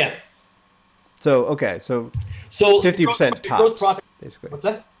something? Yeah. So okay, so 50% tops, gross profit, basically. What's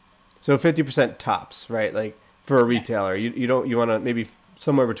that? So 50% tops, right? Like for a retailer, you want to maybe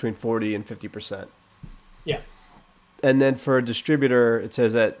somewhere between 40 and 50%. Yeah. And then for a distributor, it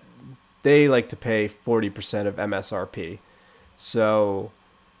says that they like to pay 40% of MSRP. So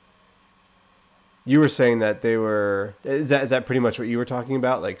you were saying that they were, is that pretty much what you were talking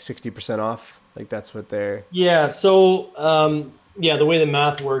about? Like 60% off? Like that's what they're... Yeah. So, yeah, the way the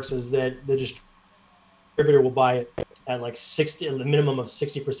math works is that the distributor will buy it at like 60, a minimum of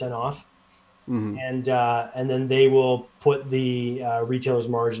 60% off. Mm-hmm. And then they will put the retailer's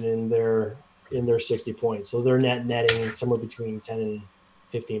margin in their 60 points. So they're netting somewhere between 10 and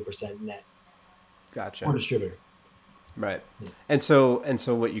 15% net. Gotcha. For distributor. Right. Yeah. And so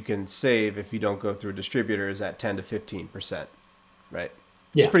what you can save if you don't go through a distributor is at 10 to 15%, right?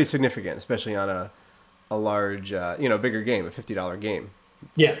 Yeah. It's pretty significant, especially on a large, bigger game, a $50 game.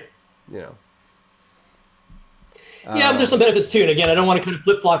 Yeah. Yeah, but there's some benefits too. And again, I don't want to kind of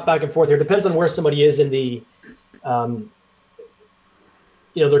flip-flop back and forth here. It depends on where somebody is in the,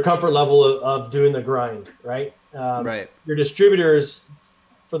 their comfort level of doing the grind, right? Right. Your distributors,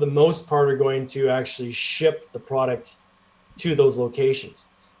 for the most part, are going to actually ship the product to those locations,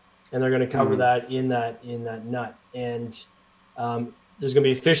 and they're going to cover that in that nut. And there's going to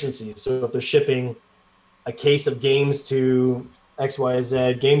be efficiency. So if they're shipping a case of games to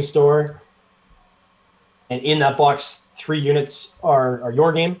XYZ game store, and in that box 3 units are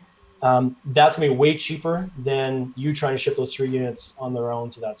your game, that's going to be way cheaper than you trying to ship those 3 units on their own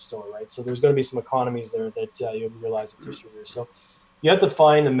to that store, right? So there's going to be some economies there that you'll realize at distributors. So you have to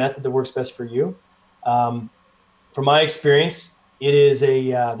find the method that works best for you. From my experience, it is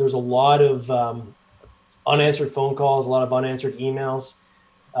there's a lot of unanswered phone calls, a lot of unanswered emails.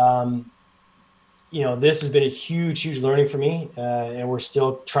 This has been a huge learning for me, and we're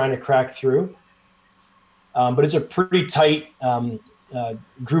still trying to crack through. But it's a pretty tight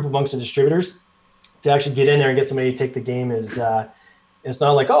group amongst the distributors to actually get in there and get somebody to take the game. It's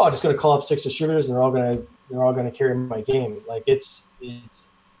not like, I'm just going to call up 6 distributors and they're all going to carry my game. Like it's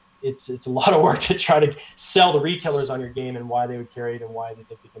a lot of work to try to sell the retailers on your game and why they would carry it and why they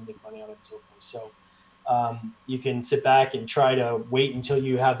think they can make money on it and so forth. So you can sit back and try to wait until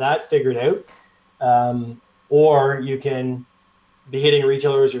you have that figured out, or you can be hitting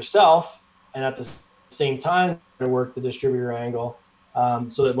retailers yourself and at the same time to work the distributor angle,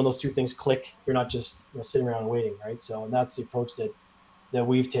 so that when those two things click, you're not just sitting around waiting, right? So, and that's the approach that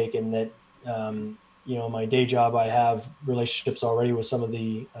we've taken. That my day job, I have relationships already with some of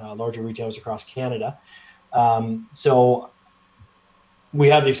the larger retailers across Canada, so we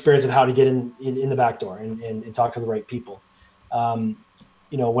have the experience of how to get in the back door and talk to the right people.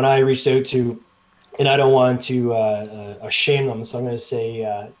 When I reached out to, and I don't want to shame them, so I'm going to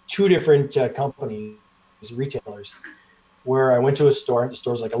say 2 different companies, retailers, where I went to a store. The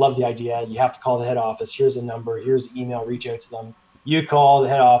store's like, I love the idea. You have to call the head office. Here's a number. Here's the email. Reach out to them. You call the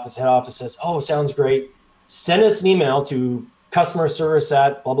head office. Head office says, oh, sounds great. Send us an email to customer service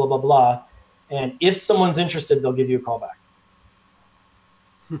at blah, blah, blah, blah. And if someone's interested, they'll give you a call back.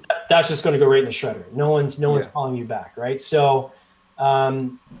 That's just going to go right in the shredder. No one's calling you back, right? So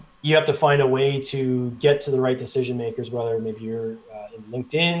you have to find a way to get to the right decision makers, whether maybe you're in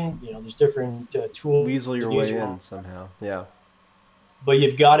LinkedIn, there's different tools. Weasel your way in somehow. Yeah. But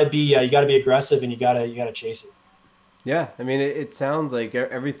you've got to be aggressive, and you got to chase it. Yeah. I mean, it sounds like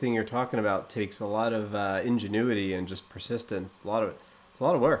everything you're talking about takes a lot of ingenuity and just persistence. It's a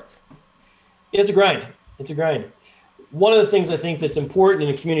lot of work. It's a grind. One of the things I think that's important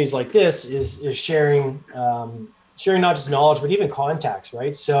in communities like this is sharing not just knowledge, but even contacts,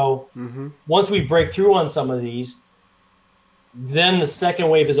 right? So once we break through on some of these, then the second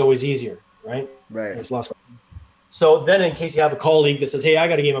wave is always easier, right? Right. It's last one. So then in case you have a colleague that says, hey, I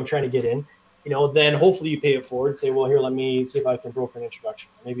got a game I'm trying to get in, then hopefully you pay it forward and say, well, here, let me see if I can broker an introduction.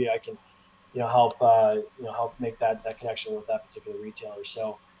 Maybe I can, help make that connection with that particular retailer.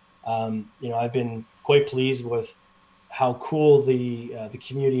 So, I've been quite pleased with how cool the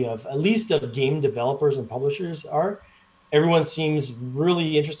community of, at least of game developers and publishers are. Everyone seems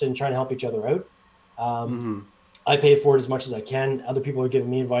really interested in trying to help each other out. I pay it forward as much as I can. Other people are giving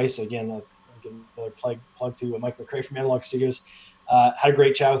me advice. Again, I'll give another plug to Mike McCrae from Analog Studios. Had a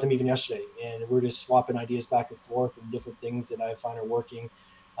great chat with him even yesterday, and we're just swapping ideas back and forth and different things that I find are working,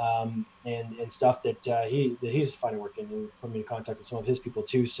 and stuff that he's finding working, and put me in contact with some of his people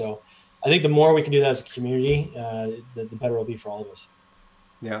too. So I think the more we can do that as a community, the better it'll be for all of us.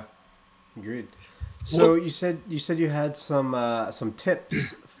 Yeah, agreed. So you said you had some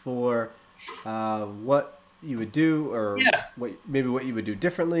tips for what you would do, or what you would do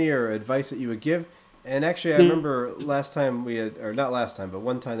differently, or advice that you would give. And actually, I remember last time we had, or not last time, but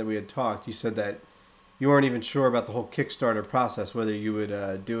one time that we had talked, you said that you weren't even sure about the whole Kickstarter process, whether you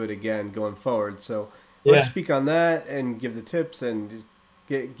would do it again going forward. So let's speak on that and give the tips, and just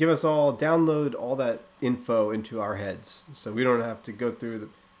give us download all that info into our heads, so we don't have to go through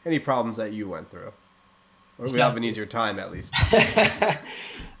any problems that you went through. Or we have an easier time, at least.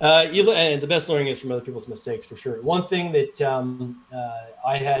 And the best learning is from other people's mistakes, for sure. One thing that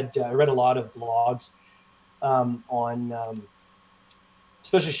I read a lot of blogs on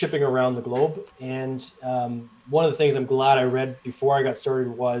especially shipping around the globe. And one of the things I'm glad I read before I got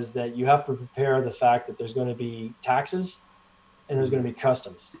started was that you have to prepare the fact that there's going to be taxes and there's going to be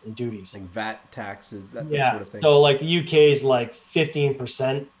customs and duties. Like VAT taxes, that sort of thing. So like the UK is like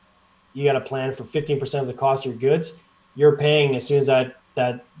 15%. You got to plan for 15% of the cost of your goods. You're paying as soon as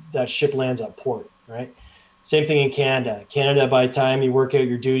that ship lands at port, right? Same thing in Canada. Canada, by the time you work out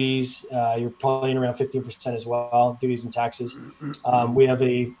your duties, you're probably in around 15% as well, duties and taxes. We have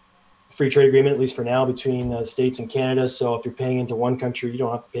a free trade agreement, at least for now, between the States and Canada. So if you're paying into one country, you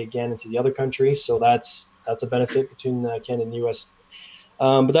don't have to pay again into the other country. So that's a benefit between Canada and the US.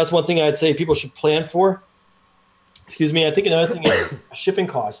 But that's one thing I'd say people should plan for. Excuse me. I think another thing is shipping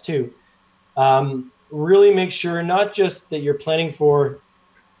costs too. Really make sure not just that you're planning for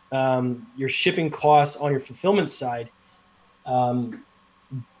your shipping costs on your fulfillment side,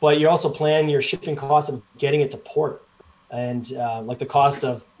 but you also plan your shipping costs of getting it to port, and like the cost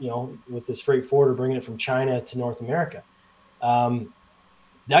of, with this freight forwarder bringing it from China to North America.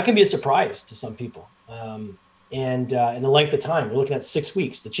 That can be a surprise to some people. And the length of time, you're looking at 6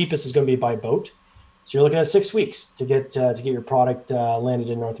 weeks. The cheapest is going to be by boat. So you're looking at 6 weeks to get your product landed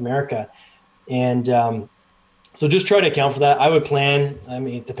in North America. And so just try to account for that. I would plan,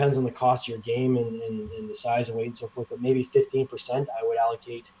 it depends on the cost of your game and the size and weight and so forth, but maybe 15% I would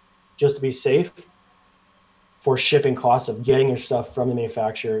allocate just to be safe for shipping costs of getting your stuff from the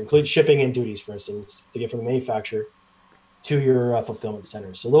manufacturer, include shipping and duties, for instance, to get from the manufacturer to your fulfillment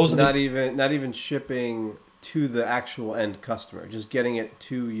centers. So those not even shipping to the actual end customer, just getting it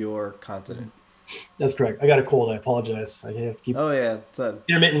to your continent. That's correct. I got a cold. I apologize. I have to keep. Oh yeah, it's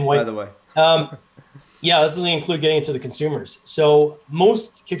intermittent white. By the way. Yeah, that's going to include getting it to the consumers. So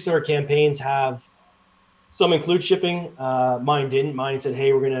most Kickstarter campaigns have some include shipping. Mine didn't. Mine said,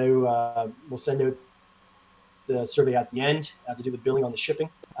 "Hey, we'll send out the survey at the end to do the billing on the shipping.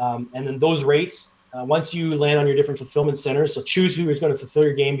 And then those rates, once you land on your different fulfillment centers, so choose who is going to fulfill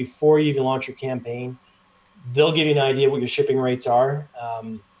your game before you even launch your campaign. They'll give you an idea what your shipping rates are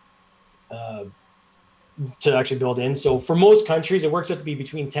to actually build in. So for most countries, it works out to be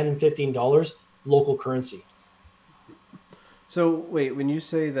between $10 and $15 local currency. So wait, when you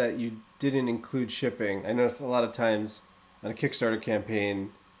say that you didn't include shipping, I noticed a lot of times on a Kickstarter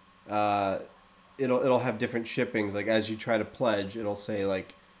campaign, it'll have different shippings. Like as you try to pledge, it'll say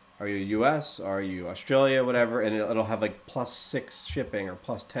like, are you US, are you Australia, whatever, and it'll have like +6 shipping or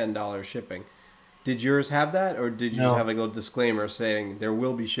 +$10 shipping. Did yours have that, or did you just have like a little disclaimer saying there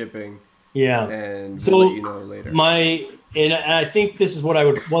will be shipping? Yeah, and so we'll let you know later. And I think this is what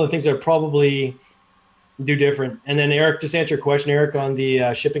one of the things I would probably do different. And then Eric, just answer your question, Eric, on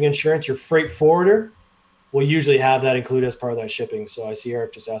the shipping insurance. Your freight forwarder will usually have that included as part of that shipping. So I see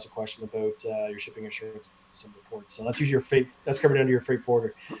Eric just asked a question about your shipping insurance, some reports. So that's usually that's covered under your freight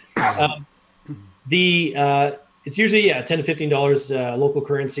forwarder. It's usually $10 to $15 local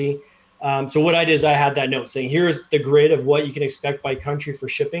currency. So what I did is I had that note saying, here's the grid of what you can expect by country for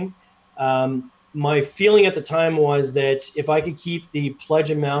shipping. My feeling at the time was that if I could keep the pledge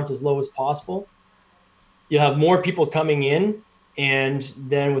amount as low as possible, you'll have more people coming in. And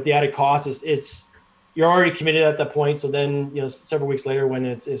then with the added costs, you're already committed at that point. So then, several weeks later when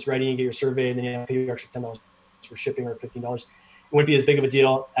it's ready, you get your survey, and then you have to pay your extra $10 for shipping or $15. It wouldn't be as big of a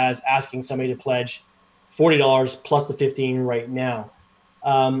deal as asking somebody to pledge $40 plus the $15 right now.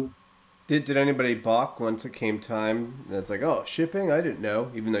 Did anybody balk once it came time? And it's like, oh, shipping? I didn't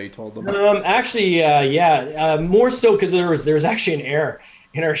know, even though you told them. Actually, more so because there was actually an error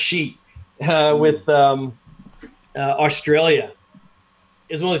in our sheet with Australia.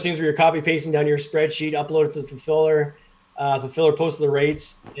 It's one of those things where you're copy pasting down your spreadsheet, upload it to the fulfiller. Fulfiller posted the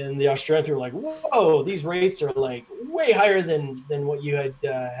rates, and the Australian people were like, "Whoa, these rates are like way higher than what you had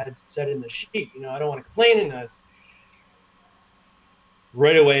said in the sheet." I don't want to complain, and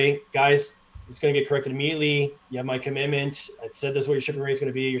right away, guys, it's going to get corrected immediately. You have my commitment. I said this is what your shipping rate is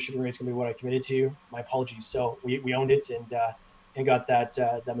going to be. Your shipping rate is going to be what I committed to. My apologies. So we owned it and got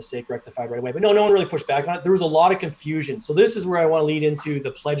that mistake rectified right away. But no one really pushed back on it. There was a lot of confusion. So this is where I want to lead into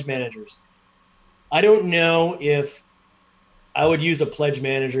the pledge managers. I don't know if I would use a pledge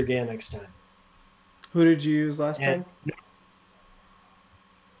manager again next time. Who did you use last time?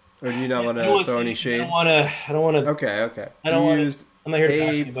 Or do you not want to throw any shade? I don't want to. Okay. I'm not here to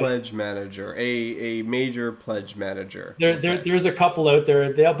bash anybody. Pledge manager, a major pledge manager. There's a couple out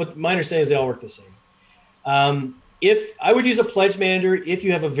there. But my understanding is they all work the same. If I would use a pledge manager, if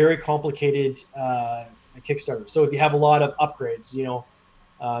you have a very complicated Kickstarter. So if you have a lot of upgrades, you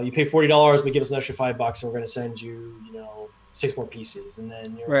pay $40, but give us an extra $5, and we're going to send you, 6 more pieces, and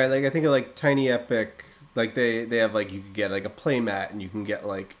then right. Like I think of like Tiny Epic. Like they have like you could get like a play mat, and you can get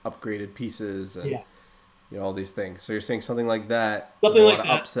like upgraded pieces and all these things. So you're saying something like that, something like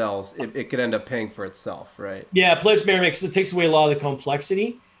that. Upsells, it could end up paying for itself, right? Yeah, pledge manager because it takes away a lot of the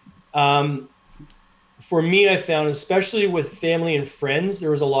complexity. For me, I found, especially with family and friends, there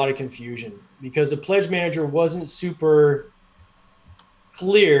was a lot of confusion because the pledge manager wasn't super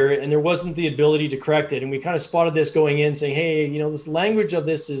clear and there wasn't the ability to correct it. And we kind of spotted this going in saying, hey, this language of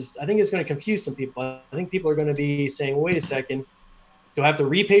this I think it's going to confuse some people. I think people are going to be saying, well, wait a second, do I have to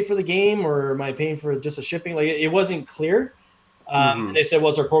repay for the game or am I paying for just a shipping? Like it wasn't clear. And they said, well,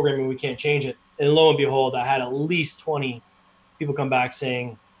 it's our programming. We can't change it. And lo and behold, I had at least 20 people come back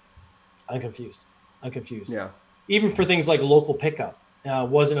saying, I'm confused. Yeah. Even for things like local pickup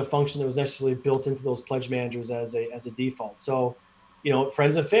wasn't a function that was necessarily built into those pledge managers as a default. So,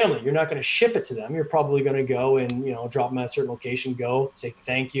 friends and family, you're not going to ship it to them. You're probably going to go and, drop them at a certain location, go say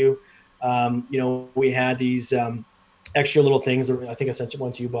thank you. We had these extra little things. I think I sent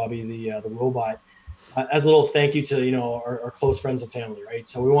one to you, Bobby, the robot, as a little thank you to, our close friends and family, right?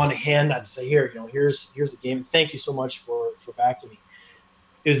 So we want to hand that and say, here, here's the game. Thank you so much for backing me.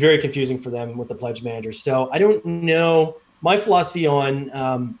 It was very confusing for them with the pledge manager. So I don't know. My philosophy on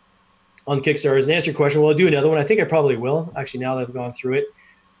Kickstarter is, to answer your question, will I do another one? I think I probably will, actually, now that I've gone through it,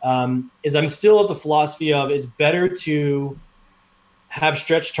 is I'm still of the philosophy of it's better to have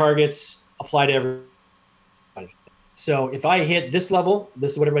stretch targets apply to everybody. So if I hit this level,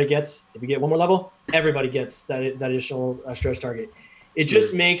 this is what everybody gets. If you get one more level, everybody gets that additional stretch target. It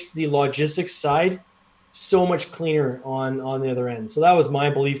just makes the logistics side so much cleaner on the other end. So that was my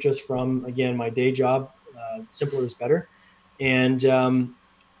belief just from, again, my day job. Simpler is better. And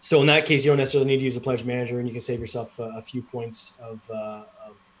so in that case, you don't necessarily need to use a pledge manager, and you can save yourself a few points of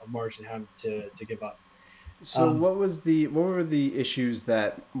margin having to give up. So what were the issues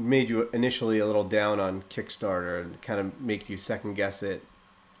that made you initially a little down on Kickstarter and kind of make you second guess it,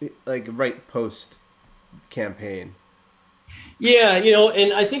 like right post campaign? Yeah,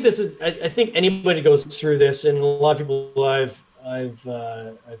 and I think this is. I think anybody goes through this, and a lot of people I've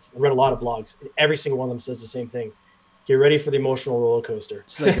read a lot of blogs. And every single one of them says the same thing. Get ready for the emotional roller coaster.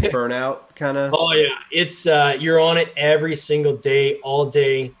 It's like a burnout kind of. Oh yeah, it's you're on it every single day, all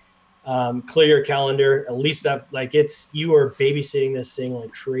day. Clear your calendar. At least that you are babysitting this thing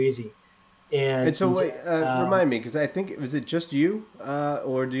like crazy. And And so wait, remind me, because I think was it just you,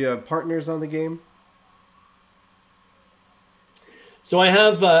 or do you have partners on the game? so I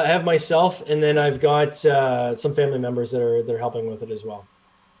have myself, and then I've got some family members that are helping with it as well.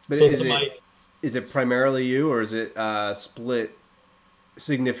 But So it's my is it primarily you, or is it split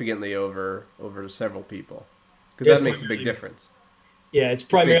significantly over several people? Because it's that makes a big primarily difference. yeah, it's It's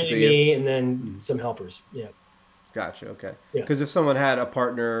primarily basically me, and then some helpers. Yeah, Gotcha. Okay. yeah. Because if someone had a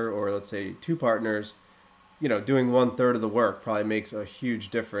partner, or let's say two partners, doing one third of the work probably makes a huge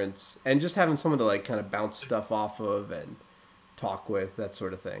difference, and just having someone to like kind of bounce stuff off of and talk with, that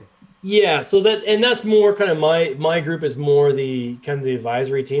sort of thing. Yeah, so that's more kind of my group is more the kind of the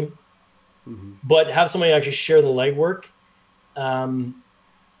advisory team, Hmm. but have somebody actually share the legwork. Um,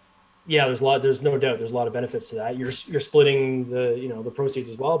 yeah, there's no doubt there's a lot of benefits to that. You're splitting the proceeds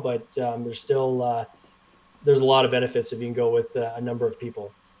as well, but there's a lot of benefits if you can go with a number of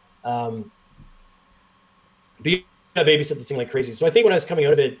people. Um, but you gotta babysit this thing like crazy. So I think when I was coming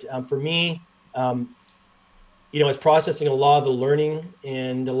out of it, for me, um, I was processing a lot of the learning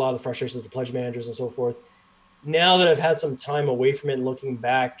and a lot of the frustrations of the pledge managers and so forth. Now that I've had some time away from it and looking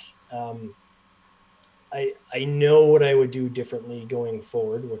back, I know what I would do differently going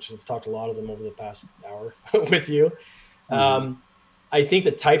forward, which I've talked a lot of them over the past hour with you. Hmm. I think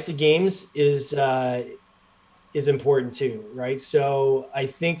the types of games is important too, right? So I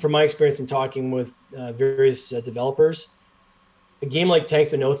think from my experience in talking with various developers, a game like Tanks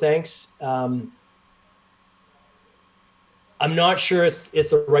but No Thanks, I'm not sure it's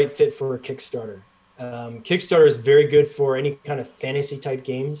the right fit for a Kickstarter. Kickstarter is very good for any kind of fantasy type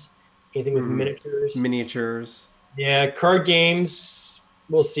games, anything with Hmm. miniatures. Miniatures. Yeah, card games.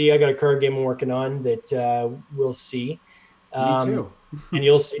 We'll see. I got a card game I'm working on that we'll see, Me um, too. and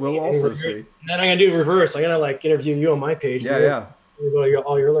you'll see. We'll And also see. then I'm gonna do reverse. I'm gonna like interview you on my page. Yeah, You're yeah.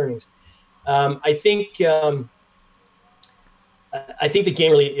 all your learnings. I think I think the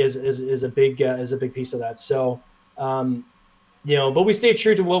game really is a big piece of that. So. But we stayed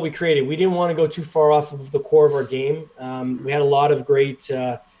true to what we created. We didn't want to go too far off of the core of our game. We had a lot of great,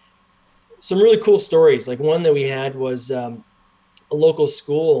 some really cool stories. Like one that we had was a local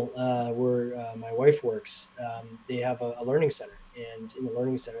school where my wife works. They have a learning center, and in the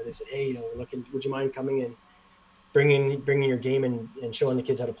learning center, they said, "Hey, we're looking. Would you mind coming and bringing your game and showing the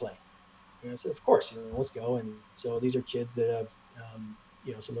kids how to play?" And I said, "Of course, let's go." And so these are kids that have,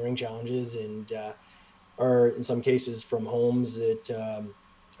 some learning challenges and. Are in some cases from homes that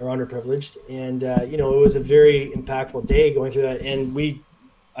are underprivileged. And, it was a very impactful day going through that. And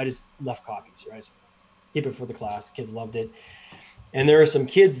I just left copies, right? So keep it for the class. The kids loved it. And there are some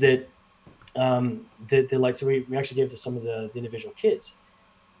kids that, they like, so we actually gave it to some of the individual kids.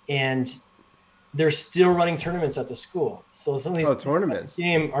 And they're still running tournaments at the school. So some of these Tournaments.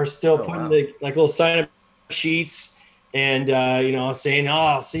 game are still Oh, putting wow. the like little sign up sheets and saying, "Oh,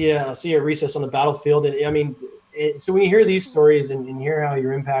 I'll see you at recess on the battlefield." And I mean, so when you hear these stories and hear how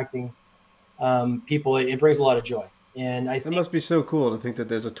you're impacting people, it brings a lot of joy. And I It think, must be so cool to think that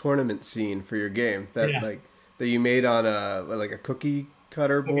there's a tournament scene for your game yeah, that you made on a cookie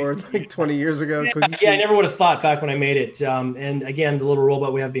cutter board like 20 years ago, cookie yeah, I sheet. never would have thought back when I made it. And again, the little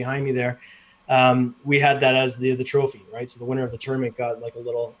robot we have behind me there, we had that as the trophy, right? So the winner of the tournament got like a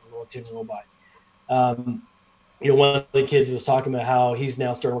little tin robot. Um, one of the kids was talking about how he's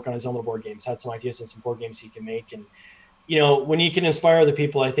now starting to work on his own little board games, had some ideas and some board games he can make. And, when you can inspire other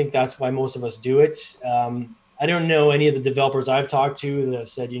people, I think that's why most of us do it. I don't know any of the developers I've talked to that have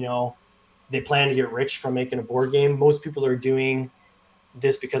said, they plan to get rich from making a board game. Most people are doing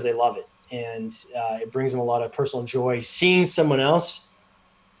this because they love it. And it brings them a lot of personal joy. Seeing someone else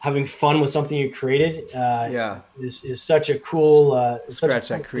having fun with something you created Yeah, is such a cool, such a scratch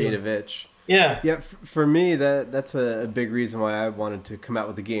that cool feeling. creative itch. Yeah. Yeah, for me, that's a big reason why I wanted to come out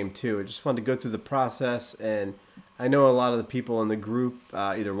with the game too. I just wanted to go through the process, and I know a lot of the people in the group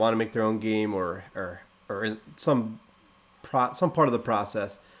either want to make their own game or in some part of the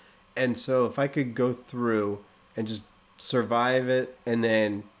process. And so if I could go through and just survive it, and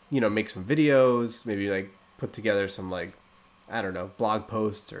then make some videos, maybe like put together some like I don't know blog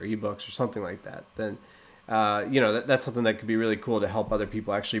posts or ebooks or something like that, then that's something that could be really cool to help other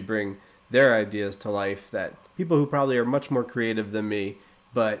people actually bring their ideas to life. That people who probably are much more creative than me,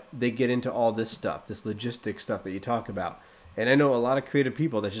 but they get into all this stuff, this logistics stuff that you talk about. And I know a lot of creative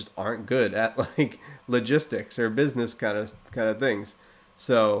people that just aren't good at like logistics or business kind of things.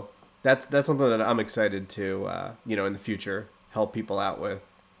 So that's something that I'm excited to in the future help people out with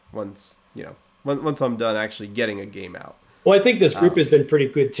once once I'm done actually getting a game out. Well, I think this group has been pretty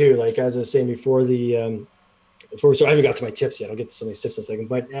good too. Like as I was saying before, so I haven't got to my tips yet. I'll get to some of these tips in a second.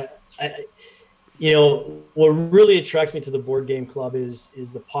 But what really attracts me to the board game club is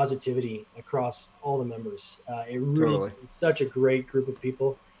the positivity across all the members. It really is such a great group of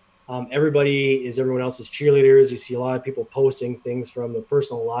people. Everybody is everyone else's cheerleaders. You see a lot of people posting things from their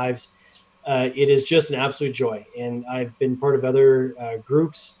personal lives. It is just an absolute joy. And I've been part of other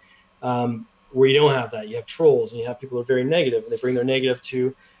groups where you don't have that. You have trolls and you have people who are very negative, and they bring their negative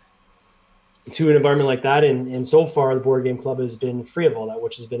to an environment like that. And so far, the board game club has been free of all that,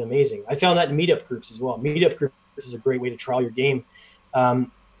 which has been amazing. I found that in meetup groups as well. Meetup groups is a great way to trial your game.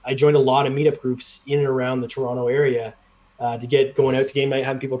 I joined a lot of meetup groups in and around the Toronto area to get going out to game night,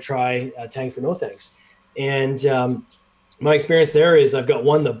 having people try Tanks but No Thanks. And my experience there is I've got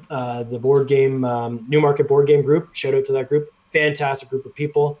the board game, Newmarket board game group. Shout out to that group. Fantastic group of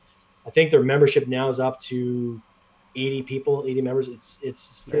people. I think their membership now is up to 80 people, 80 members.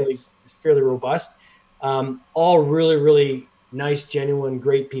 It's fairly robust. All really, really nice, genuine,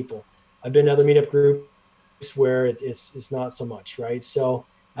 great people. I've been to other meetup groups where it's not so much, right? So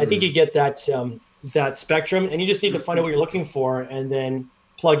I think you get that spectrum, and you just need to find out what you're looking for and then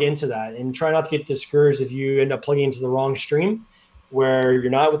plug into that, and try not to get discouraged if you end up plugging into the wrong stream where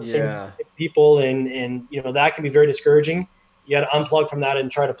you're not with the same people, and that can be very discouraging. You got to unplug from that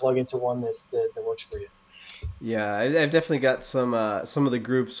and try to plug into one that works for you. Yeah, I've definitely got some of the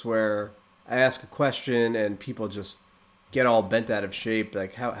groups where I ask a question and people just get all bent out of shape.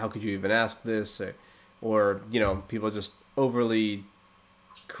 Like, how could you even ask this? Or people just overly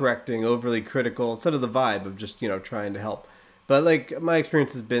correcting, overly critical, instead of the vibe of just, trying to help. But like my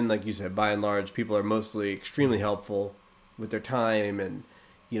experience has been, like you said, by and large, people are mostly extremely helpful with their time and,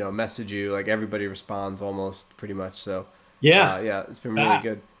 message you. Like everybody responds almost pretty much. So it's been really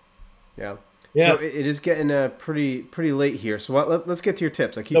good. Yeah. So it is getting pretty late here. So let's get to your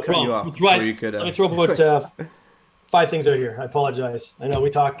tips. I keep cutting you off. Right. Let me throw about 5 things out here. I apologize. I know we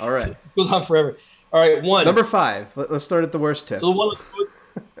talk. All right. It goes on forever. All right. Number 5. Let's start at the worst tip. So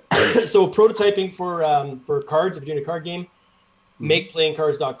prototyping for cards. If you're doing a card game,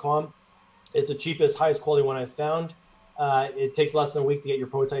 makeplayingcards.com. It's the cheapest, highest quality one I've found. It takes less than a week to get your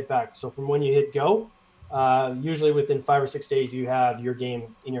prototype back. So from when you hit go, usually within 5 or 6 days, you have your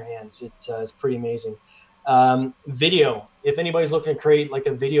game in your hands. It's pretty amazing. Video. If anybody's looking to create like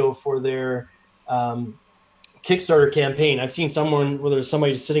a video for their Kickstarter campaign, I've seen someone where there's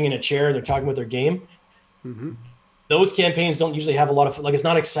somebody just sitting in a chair and they're talking about their game. Mm-hmm. Those campaigns don't usually have a lot of, it's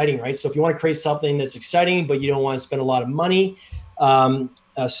not exciting, right? So if you want to create something that's exciting, but you don't want to spend a lot of money,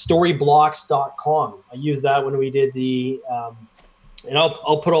 storyblocks.com. I used that when we did the, and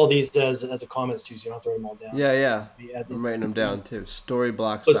I'll put all these as a comments too, so you don't have to write them all down. Yeah. I'm writing them down too.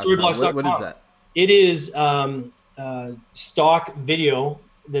 Storyblocks.com. So storyblocks.com. What is that? It is stock video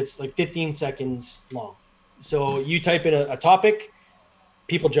that's like 15 seconds long. So you type in a topic,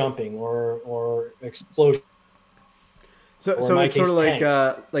 people jumping or explosion. So it's sort of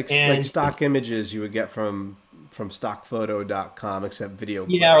like stock images you would get from stockphoto.com, except video.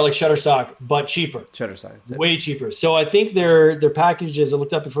 Yeah, or like Shutterstock, but cheaper. Shutterstock. Way cheaper. So I think their packages, I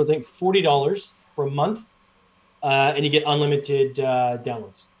looked up before, I think $40 for a month, and you get unlimited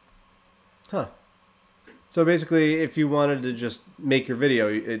downloads. Huh. So basically, if you wanted to just make your video,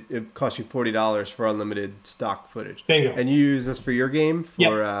 it costs you $40 for unlimited stock footage. Bingo. And you use this for your game?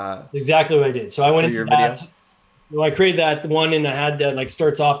 Exactly what I did. So I went into that. Video? Well, I created that one, and I had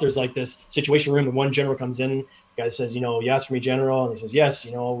starts off, there's like this situation room, and one general comes in. The guy says, you asked for me, general. And he says, yes,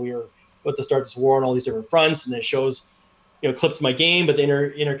 we are about to start this war on all these different fronts. And then it shows, clips of my game, but they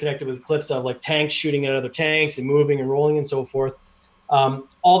interconnected with clips of like tanks shooting at other tanks and moving and rolling and so forth.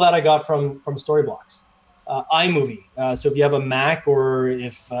 All that I got from Storyblocks. iMovie. So if you have a Mac or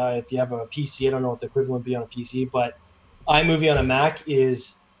if you have a PC, I don't know what the equivalent would be on a PC, but iMovie on a Mac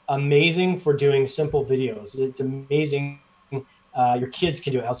is amazing for doing simple videos. It's amazing. Your kids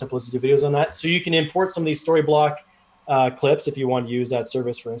can do it. How simple is it to do videos on that? So you can import some of these Storyblock clips if you want to use that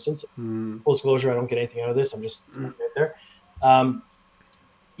service, for instance. Full disclosure, I don't get anything out of this. I'm just right there.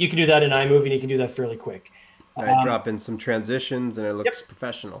 You can do that in iMovie, and you can do that fairly quick. Drop in some transitions, and it looks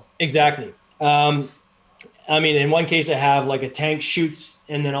professional. Exactly. I mean, in one case, I have like a tank shoots,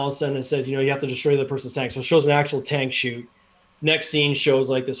 and then all of a sudden it says, you know, you have to destroy the person's tank. So it shows an actual tank shoot. Next scene shows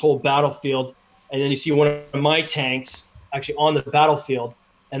like this whole battlefield, and then you see one of my tanks actually on the battlefield,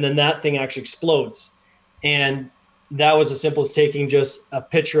 and then that thing actually explodes. And that was as simple as taking just a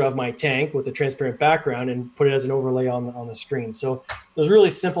picture of my tank with a transparent background and put it as an overlay on the screen. So there's really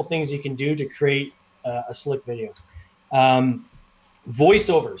simple things you can do to create a slick video.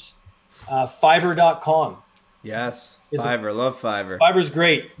 Voiceovers, Fiverr.com. Yes, Fiverr. Love Fiverr. Fiverr's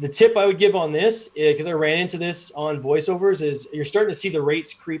great. The tip I would give on this, because I ran into this on voiceovers, is you're starting to see the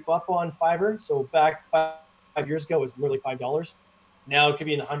rates creep up on Fiverr. So back five years ago, it was literally $5. Now it could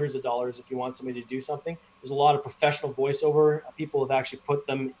be in the hundreds of dollars if you want somebody to do something. There's a lot of professional voiceover. People have actually put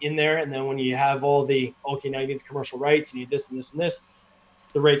them in there. And then when you have all the, okay, now you need the commercial rights, you need this and this and this,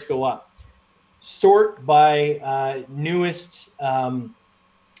 the rates go up. Sort by newest Fiverr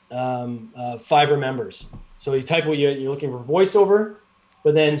members. So you type what you're looking for voiceover,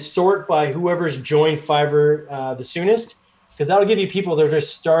 but then sort by whoever's joined Fiverr the soonest, because that'll give you people that are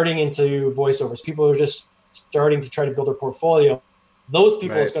just starting into voiceovers, people who are just starting to try to build their portfolio. Those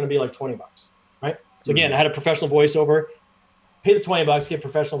people, right, it's going to be like $20, right? So again, I had a professional voiceover, pay the $20, get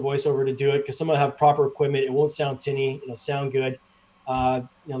professional voiceover to do it, because some will have proper equipment. It won't sound tinny. It'll sound good. You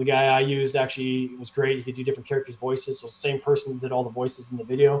know, the guy I used actually was great. He could do different characters' voices. So the same person did all the voices in the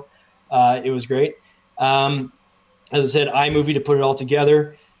video. It was great. As I said, iMovie to put it all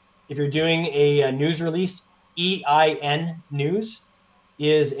together. If you're doing a news release, EIN News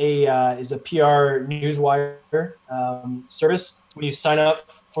is a PR newswire service. When you sign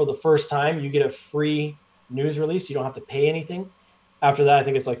up for the first time, you get a free news release. You don't have to pay anything. After that, I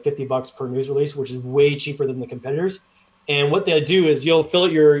think it's like $50 per news release, which is way cheaper than the competitors. And what they'll do is you'll fill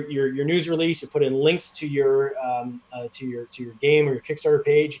out your news release. You put in links to your game or your Kickstarter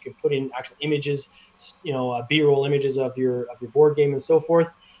page. You can put in actual images, you know, B-roll images of your board game and so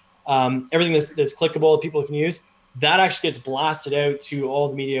forth. Everything that's clickable, people can use. That actually gets blasted out to all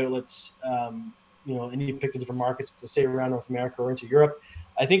the media outlets. You know, and you pick the different markets, say around North America or into Europe.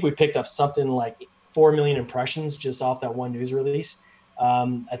 I think we picked up something like 4 million impressions just off that one news release.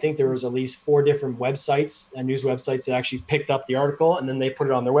 I think there was at least 4 different websites, news websites, that actually picked up the article and then they put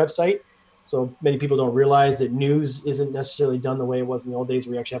it on their website. So many people don't realize that news isn't necessarily done the way it was in the old days,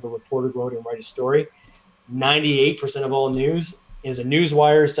 where you actually have a reporter go out and write a story. 98% of all news is a news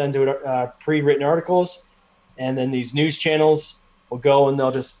wire sends out pre-written articles, and then these news channels will go and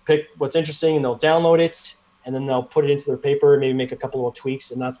they'll just pick what's interesting and they'll download it, and then they'll put it into their paper, maybe make a couple of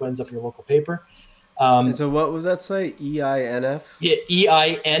tweaks, and that's what ends up in your local paper. And so what was that site? EINF? Yeah,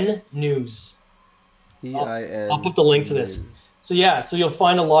 EIN News. EIN. I'll put the link to this. So yeah, so you'll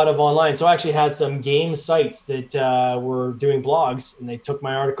find a lot of online. So I actually had some game sites that were doing blogs, and they took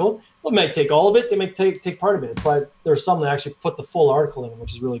my article. Well, they might take all of it. They might take part of it. But there's some that actually put the full article in,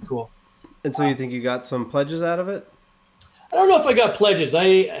 which is really cool. And so you think you got some pledges out of it? I don't know if I got pledges.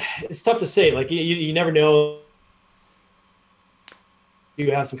 It's tough to say. Like you never know. You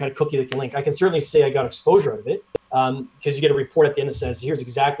have some kind of cookie that can link. I can certainly say I got exposure out of it, because you get a report at the end that says, here's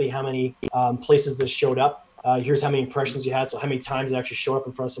exactly how many places this showed up. Here's how many impressions you had. So how many times it actually showed up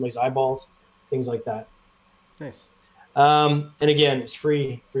in front of somebody's eyeballs, things like that. Nice. And again, it's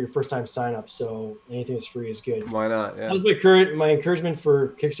free for your first time sign up. So anything that's free is good. Why not? Yeah. That was my encouragement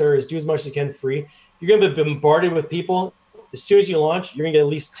for Kickstarter is do as much as you can free. You're going to be bombarded with people. As soon as you launch, you're going to get at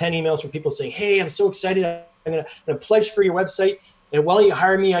least 10 emails from people saying, hey, I'm so excited. I'm going to pledge for your website. And while you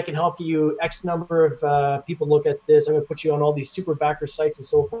hire me, I can help you X number of people look at this. I'm going to put you on all these super backer sites and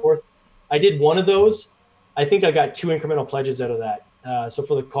so forth. I did one of those. I think I got 2 incremental pledges out of that. So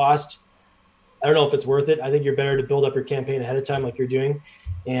for the cost, I don't know if it's worth it. I think you're better to build up your campaign ahead of time like you're doing,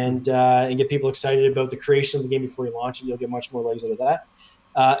 and get people excited about the creation of the game before you launch it. You'll get much more legs out of that.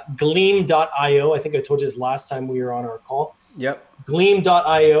 Gleam.io, I think I told you this last time we were on our call. Yep.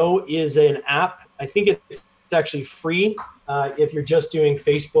 Gleam.io is an app. I think it's actually free if you're just doing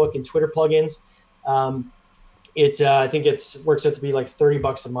Facebook and Twitter plugins. I think works out to be like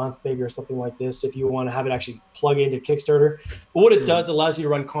 $30 a month, maybe, or something like this, if you want to have it actually plug into Kickstarter. But what it does, allows you to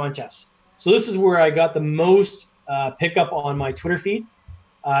run contests. So this is where I got the most pickup on my Twitter feed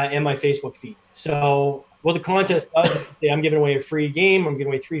and my Facebook feed. So what the contest does is say, I'm giving away a free game. I'm giving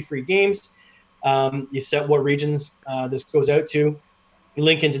away 3 free games. You set what regions this goes out to. You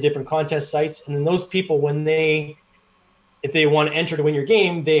link into different contest sites, and then those people, if they want to enter to win your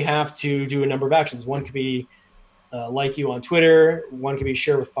game, they have to do a number of actions. One could be like you on Twitter, one could be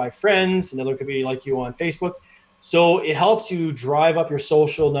share with 5 friends, another could be like you on Facebook. So it helps you drive up your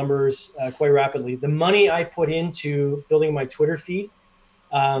social numbers quite rapidly. The money I put into building my Twitter feed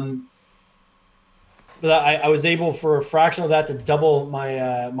but I was able for a fraction of that to double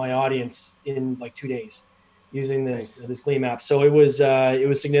my audience in like 2 days using this Nice. this Gleam app. So it was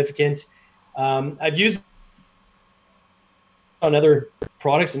significant. I've used on other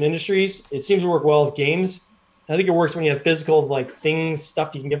products and industries. It seems to work well with games. I think it works when you have physical like things,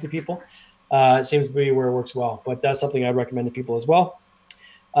 stuff you can give to people. It seems to be where it works well, but that's something I'd recommend to people as well.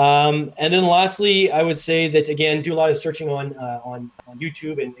 And then lastly, I would say that again, do a lot of searching on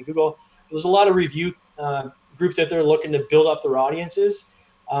YouTube and Google. There's a lot of review groups out there looking to build up their audiences.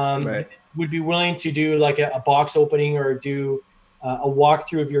 Right. Would be willing to do like a box opening or do a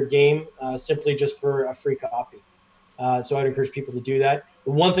walkthrough of your game simply just for a free copy. So I'd encourage people to do that.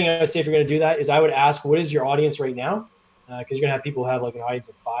 The one thing I would say if you're going to do that is I would ask, what is your audience right now? Because you're going to have people who have like an audience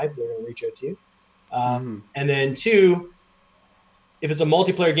of 5. They're going to reach out to you. And then 2, if it's a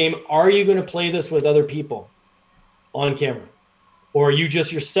multiplayer game, are you going to play this with other people on camera? Or are you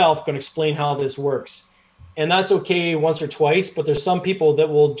just yourself going to explain how this works? And that's okay once or twice, but there's some people that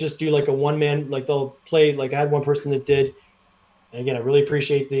will just do like a one-man, like they'll play, like I had one person that did, and again, I really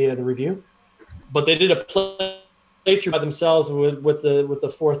appreciate the review, but they did a playthrough by themselves with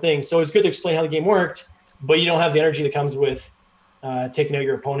the 4 things. So it's good to explain how the game worked, but you don't have the energy that comes with taking out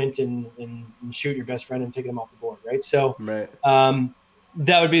your opponent and shoot your best friend and taking them off the board, right? So Right.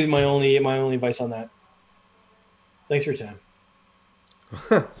 that would be my only advice on that. Thanks for your time.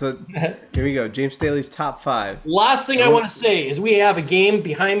 So here we go. James Staley's top 5. Last thing I want to say is we have a game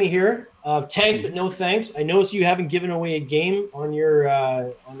behind me here of Thanks But No Thanks. I noticed you haven't given away a game on your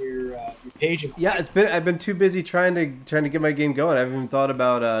page. Yeah, I've been too busy trying to get my game going. I haven't even thought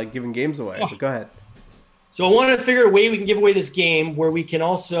about giving games away. But go ahead. So I want to figure a way we can give away this game where we can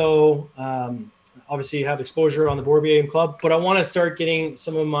also obviously have exposure on the Board Game Club, but I want to start getting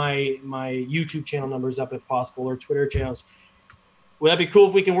some of my YouTube channel numbers up if possible, or Twitter channels. Would that be cool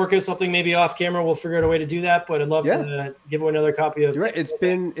if we can work out something maybe off camera? We'll figure out a way to do that, but I'd love to give away another copy of. You're right.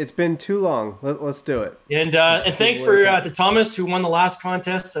 It's been too long. Let's do it. And thanks to Thomas who won the last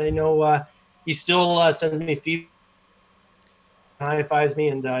contest. I know he still sends me feedback, high fives me,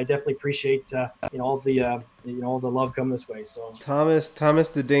 and I definitely appreciate all the love come this way. So Thomas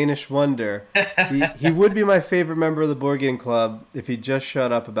the Danish Wonder. He would be my favorite member of the Board Game Club if he just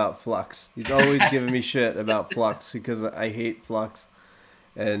shut up about Flux. He's always giving me shit about Flux because I hate Flux.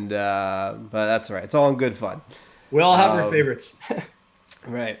 And but that's all right. It's all in good fun. We all have our favorites.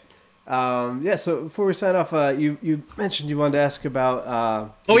 Right. Yeah. So before we sign off, you mentioned you wanted to ask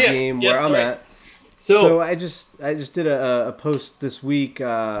about the game where I'm at. So I just did a post this week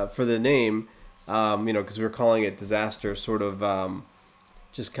for the name, because we were calling it Disaster, sort of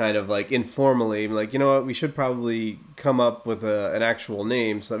just kind of like informally, like, you know what, we should probably come up with an actual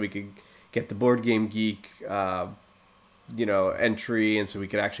name so that we could get the Board Game Geek entry, and so we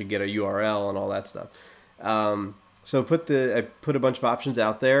could actually get a URL and all that stuff. So I put a bunch of options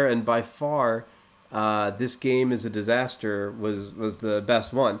out there, and by far, This Game Is a Disaster was the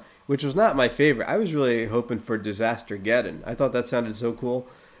best one, which was not my favorite. I was really hoping for Disaster-geddon. I thought that sounded so cool,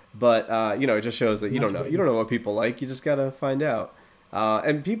 but it just shows that you don't know what people like. You just gotta find out.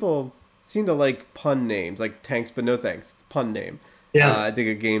 And people seem to like pun names, like Tanks But No Thanks, pun name. Yeah. I think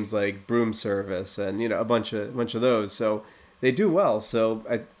of games like Broom Service and a bunch of those. So they do well. So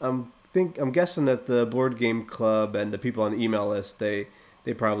I'm guessing that the Board Game Club and the people on the email list they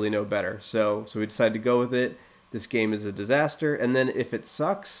probably know better. So we decided to go with it. This Game Is a Disaster. And then if it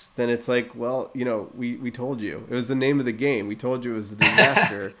sucks, then it's like, well, we told you. It was the name of the game. We told you it was a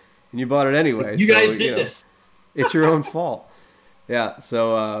disaster, and you bought it anyway. You guys did this. It's your own fault. Yeah.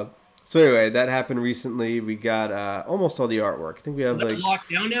 So anyway, that happened recently. We got almost all the artwork. I think we have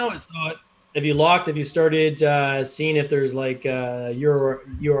locked down now. Have you started seeing if there's like your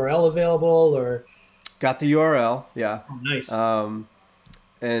URL available or? Got the URL. Yeah. Oh, nice.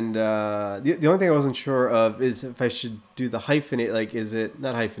 And the only thing I wasn't sure of is if I should do the hyphenate, like, is it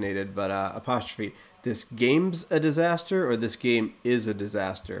not hyphenated, but apostrophe. This game's a disaster, or this game is a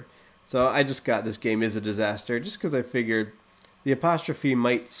disaster. So I just got This Game Is a Disaster, just because I figured the apostrophe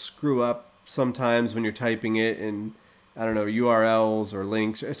might screw up sometimes when you're typing it in, I don't know, URLs or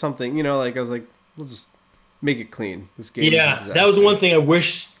links or something. Like I was like, we'll just make it clean. This game is a disaster. That was one thing I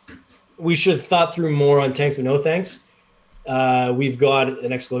wish we should have thought through more on Thanks But No Thanks. We've got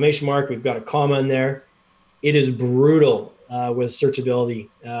an exclamation mark. We've got a comma in there. It is brutal with searchability.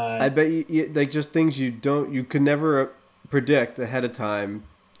 I bet you like just things you could never predict ahead of time,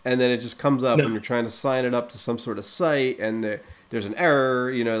 and then it just comes up when you're trying to sign it up to some sort of site, and there's an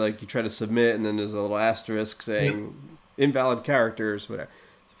error. Like you try to submit, and then there's a little asterisk saying invalid characters, whatever.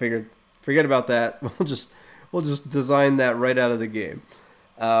 Forget about that. We'll just design that right out of the game.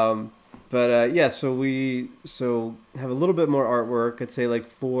 But yeah, so have a little bit more artwork. I'd say like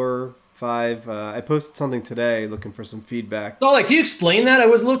 4, 5. I posted something today looking for some feedback. So, like, can you explain that? I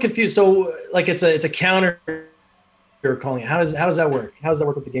was a little confused. So, like, it's a counter you're calling it. How does that work? How does that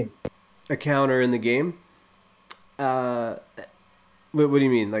work with the game? A counter in the game. Uh, what do you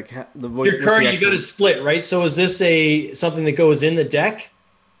mean? Like Your card, you got to split, right? So, is this something that goes in the deck?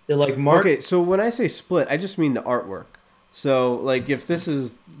 That like mark? Okay, so when I say split, I just mean the artwork. So, like, if this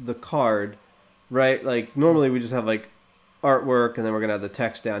is the card, right? Like, normally we just have like artwork, and then we're gonna have the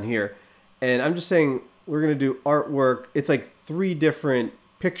text down here. And I'm just saying we're gonna do artwork. It's like 3 different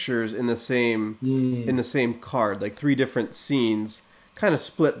pictures in the same card, like 3 different scenes, kind of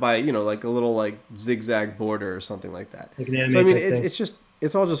split by like a little like zigzag border or something like that. Like an anime so I mean, thing.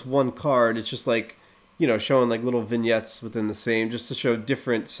 it's all just one card. It's just like showing like little vignettes within the same, just to show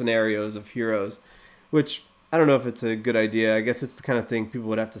different scenarios of heroes, which I don't know if it's a good idea. I guess it's the kind of thing people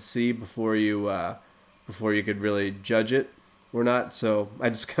would have to see before you could really judge it or not. So I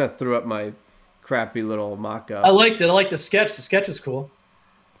just kind of threw up my crappy little mock-up. I liked it. I liked the sketch. The sketch was cool.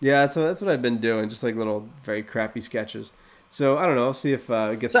 Yeah, that's what I've been doing, just like little very crappy sketches. So I don't know. I'll see if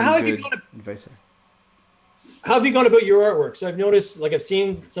I get some good advice there. How have you gone about your artwork? So I've noticed, like, I've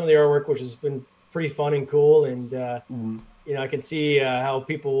seen some of the artwork, which has been pretty fun and cool, and I can see how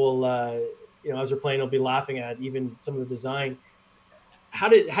people will, as they're playing, they'll be laughing at even some of the design. How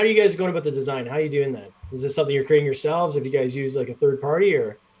do you guys going about the design? How are you doing that? Is this something you're creating yourselves? Have you guys used like a third party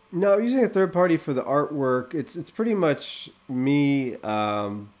or? No, using a third party for the artwork. It's pretty much me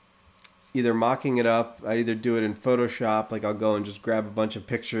either mocking it up. I either do it in Photoshop, like I'll go and just grab a bunch of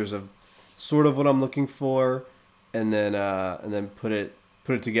pictures of sort of what I'm looking for, and then put it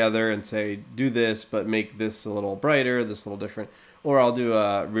together and say, do this, but make this a little brighter, this a little different. Or I'll do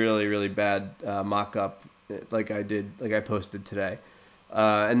a really, really bad mock-up like I posted today.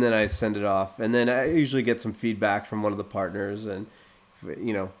 And then I send it off. And then I usually get some feedback from one of the partners, and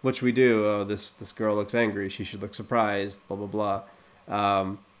which we do. Oh, this girl looks angry. She should look surprised. Blah blah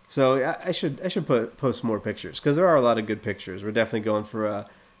blah. So I should post more pictures, because there are a lot of good pictures. We're definitely going for a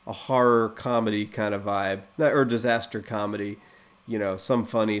horror comedy kind of vibe, or disaster comedy. Some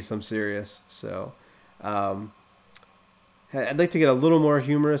funny, some serious. So I'd like to get a little more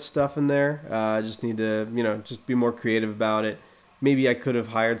humorous stuff in there. I just need to just be more creative about it. Maybe I could have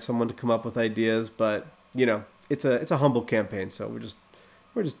hired someone to come up with ideas, but it's a humble campaign, so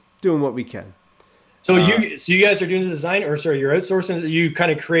we're just doing what we can. So you guys are doing the design, or sorry, you're outsourcing. You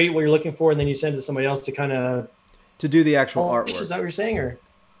kind of create what you're looking for, and then you send it to somebody else to do the actual artwork. Is that what you're saying, or?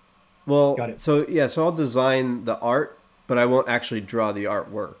 Well, got it. So I'll design the art, but I won't actually draw the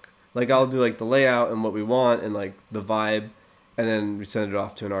artwork. Like, I'll do like the layout and what we want and like the vibe, and then we send it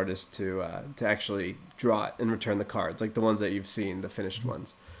off to an artist to actually draw it and return the cards, like the ones that you've seen, the finished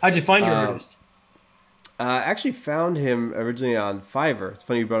ones. How'd you find your artist? I actually found him originally on Fiverr. It's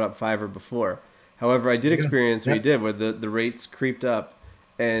funny you brought up Fiverr before. However, I did experience what he did, where the rates creeped up,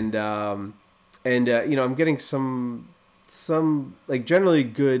 and I'm getting some like generally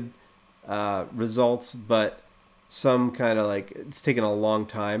good results, but some kind of like it's taken a long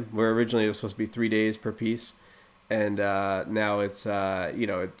time. Where originally it was supposed to be 3 days per piece, and now it's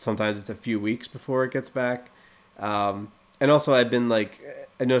sometimes it's a few weeks before it gets back. And also I've been like,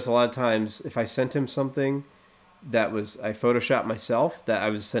 I noticed a lot of times if I sent him something that I photoshopped myself, that I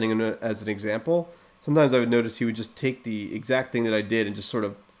was sending him as an example, sometimes I would notice he would just take the exact thing that I did and just sort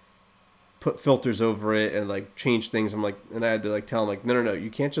of put filters over it and like change things. And I had to like tell him like, no, you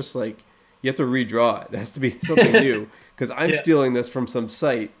can't just like, you have to redraw it. It has to be something new, because I'm stealing this from some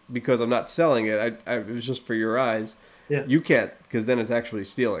site because I'm not selling it. It was just for your eyes. Yeah. You can't, because then it's actually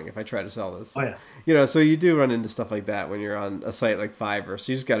stealing if I try to sell this. Oh yeah. So you do run into stuff like that when you're on a site like Fiverr.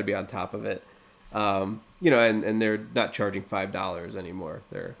 So you just got to be on top of it. And they're not charging $5 anymore.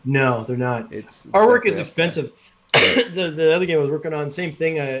 They're not. Our artwork is expensive. The other game I was working on, same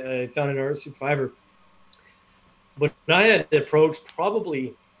thing. I found an artist through Fiverr, but I had approached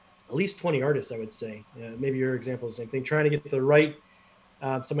probably at least 20 artists, I would say. Maybe your example is the same thing, trying to get the right,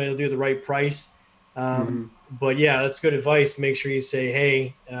 somebody will do the right price. But yeah, that's good advice. Make sure you say,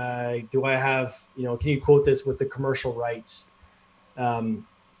 hey, do I have, can you quote this with the commercial rights?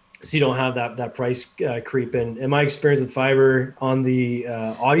 So you don't have that price creep in. In my experience with Fiverr on the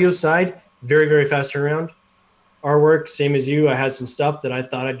audio side, very, very fast turnaround. Artwork, same as you. I had some stuff that I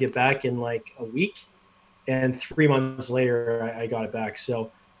thought I'd get back in like a week, and 3 months later I got it back.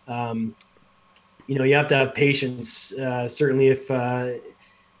 So, you have to have patience, certainly if,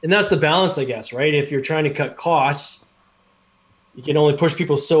 and that's the balance, I guess, right? If you're trying to cut costs, you can only push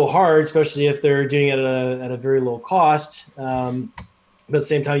people so hard, especially if they're doing it at a very low cost. but at the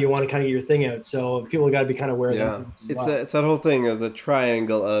same time, you want to kind of get your thing out. So people got to be kind of aware of that Yeah, as it's well. it's that whole thing as a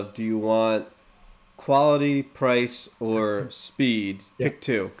triangle of, do you want quality, price, or speed? Yeah. Pick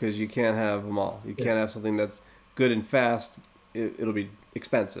two, because you can't have them all. You Yeah. can't have something that's good and fast. It'll be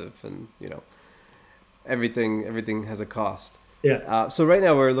expensive, and everything has a cost. Yeah. So right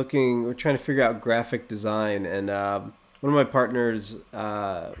now we're trying to figure out graphic design, and one of my partners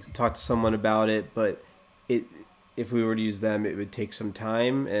talked to someone about it, but it if we were to use them, it would take some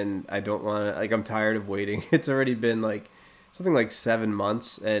time, and I don't want to. Like, I'm tired of waiting. It's already been like something like 7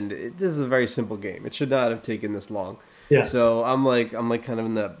 months, and this is a very simple game. It should not have taken this long. Yeah. So I'm like kind of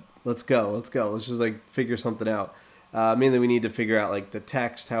in the let's just like figure something out. Mainly, we need to figure out like the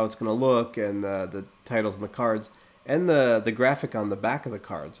text, how it's going to look, and the titles and the cards, and the graphic on the back of the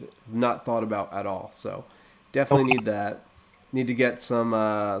cards. Not thought about at all. So definitely need that. Need to get some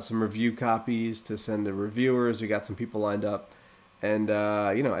review copies to send to reviewers. We got some people lined up, and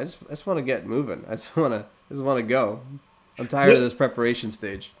I just want to get moving. I just want to go. I'm tired of this preparation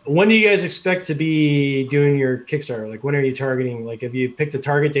stage. When do you guys expect to be doing your Kickstarter? Like, when are you targeting? Like, have you picked a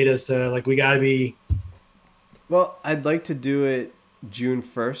target date as to like we got to be? Well, I'd like to do it June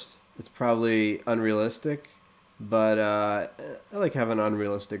 1st. It's probably unrealistic, but I like having an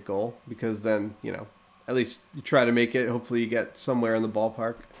unrealistic goal, because then, at least you try to make it. Hopefully you get somewhere in the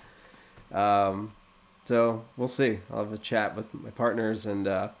ballpark. So we'll see. I'll have a chat with my partners and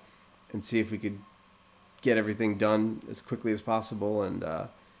see if we could get everything done as quickly as possible, and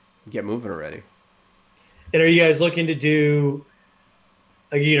get moving already. And are you guys looking to do?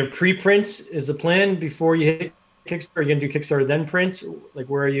 Like, you gonna pre-print is the plan before you hit Kickstarter? Are you gonna do Kickstarter then print? Like,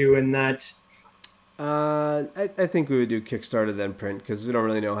 where are you in that? I think we would do Kickstarter then print, because we don't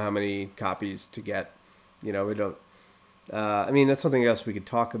really know how many copies to get. We don't. I mean, that's something else we could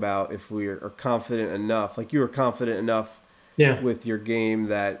talk about if we are confident enough. Like, you were confident enough Yeah. with your game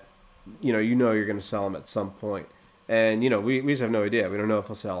that you're going to sell them at some point. And we just have no idea. We don't know if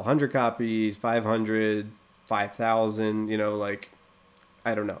we'll sell 100 copies, 500, 5,000. Like,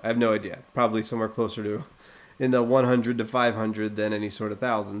 I don't know. I have no idea. Probably somewhere closer to in the 100 to 500 than any sort of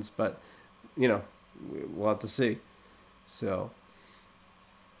thousands. But we'll have to see. So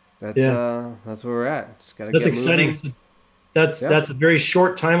that's where we're at. Just gotta That's get exciting. moving. That's Yeah. that's a very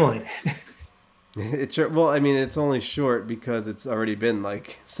short timeline. It's sure. Well, I mean, it's only short because it's already been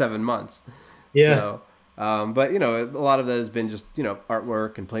like 7 months. Yeah. So, but a lot of that has been just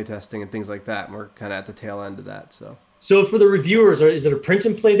artwork and playtesting and things like that. And we're kind of at the tail end of that. So So for the reviewers, is it a print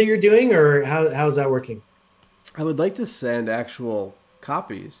and play that you're doing, or how's that working? I would like to send actual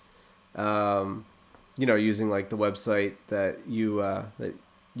copies. Using like the website that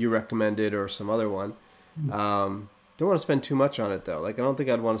you recommended, or some other one. Don't want to spend too much on it though. Like, I don't think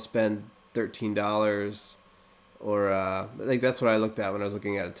I'd want to spend $13, or like that's what I looked at when I was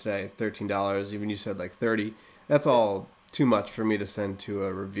looking at it today. $13. Even you said like 30. That's all too much for me to send to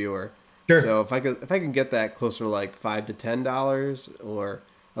a reviewer. Sure. So if I can get that closer to like $5 to $10, or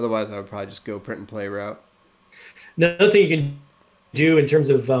otherwise I would probably just go print and play route. Another thing you can do in terms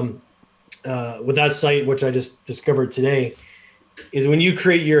of with that site, which I just discovered today, is when you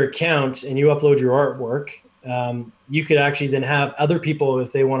create your account and you upload your artwork, you could actually then have other people,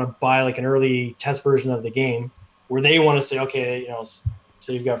 if they want to buy like an early test version of the game, where they want to say, okay,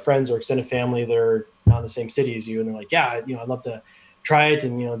 so you've got friends or extended family that are not in the same city as you, and they're like, yeah, I'd love to try it,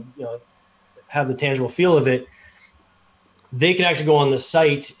 and have the tangible feel of it. They can actually go on the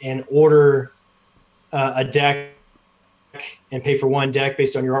site and order a deck and pay for one deck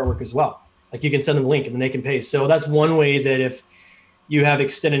based on your artwork as well. Like, you can send them the link and then they can pay. So that's one way that if you have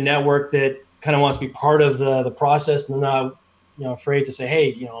extended network that kind of wants to be part of the process, and they're not afraid to say,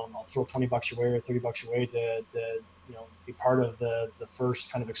 hey, I'll throw $20 your way or $30 your way to be part of the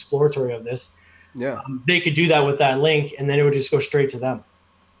first kind of exploratory of this. Yeah. They could do that with that link, and then it would just go straight to them.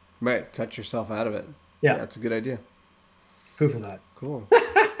 Right. Cut yourself out of it. Yeah. That's a good idea. Proof of that. Cool.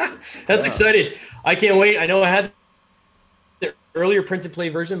 That's exciting. I can't wait. I know I had the earlier print and play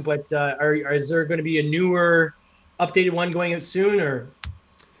version, but is there going to be a newer, updated one going out soon, or?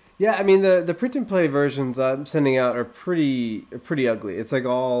 Yeah, I mean the print and play versions I'm sending out are pretty ugly. It's like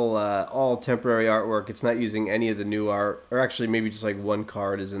all temporary artwork. It's not using any of the new art, or actually maybe just like one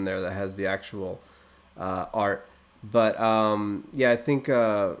card is in there that has the actual art. But I think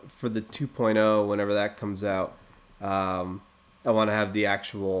for the 2.0, whenever that comes out, I want to have the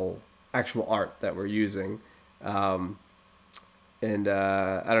actual art that we're using. And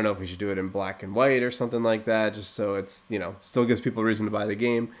I don't know if we should do it in black and white or something like that, just so it's, still gives people a reason to buy the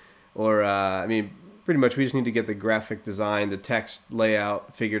game. Or, pretty much we just need to get the graphic design, the text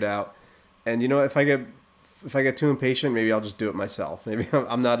layout figured out. And, if I get if I get too impatient, maybe I'll just do it myself. Maybe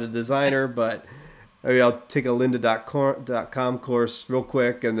I'm not a designer, but maybe I'll take a lynda.com course real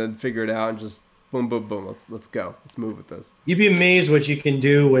quick and then figure it out and just boom, boom, boom. Let's go. Let's move with this. You'd be amazed what you can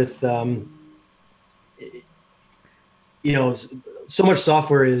do with, you know, so much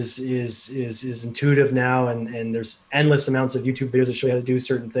software is intuitive now, and there's endless amounts of YouTube videos that show you how to do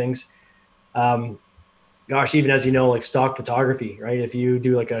certain things. Gosh, even as you know, like stock photography, right? If you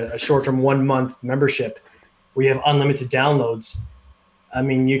do like a short-term 1 month membership where you have unlimited downloads, I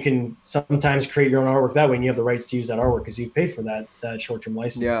mean, you can sometimes create your own artwork that way, and you have the rights to use that artwork because you've paid for that short-term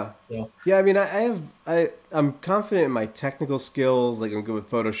license. Yeah. So. Yeah. I mean, I'm confident in my technical skills. Like I'm good with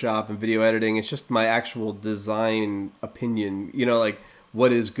Photoshop and video editing. It's just my actual design opinion, you know, like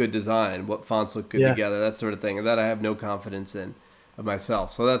what is good design, what fonts look good together, that sort of thing. And that I have no confidence in of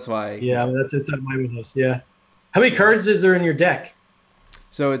myself. So that's why. Yeah. That's just my weakness. Yeah. How many cards is there in your deck?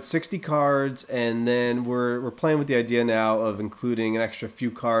 So it's 60 cards, and then we're playing with the idea now of including an extra few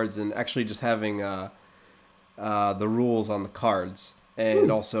cards and actually just having the rules on the cards,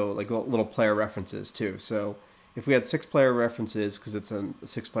 and also like little player references too. So if we had 6 player references, because it's a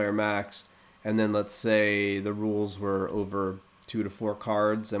 6-player max, and then let's say the rules were over 2 to 4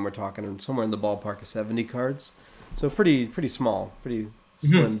 cards, and we're talking somewhere in the ballpark of 70 cards. So pretty small, pretty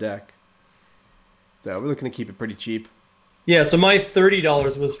slim deck. So we're looking to keep it pretty cheap. Yeah, so my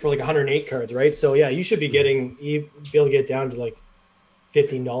 $30 was for like 108 cards, right? So yeah, you should be be able to get down to like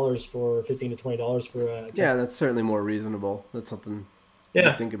 $15 for $15 to $20 for. Yeah, that's certainly more reasonable. That's something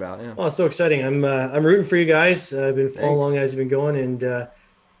to think about. Yeah. Oh, it's so exciting! I'm rooting for you guys. I've been following along as you've been going, and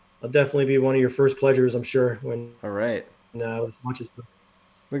I'll definitely be one of your first pledgers, I'm sure. When all right. This launches.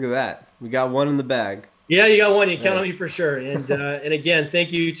 Look at that. We got one in the bag. Yeah, you got one. You count on me for sure. And and again,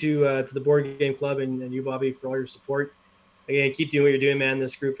 thank you to the Board Game Club and you, Bobby, for all your support. Again, keep doing what you're doing, man.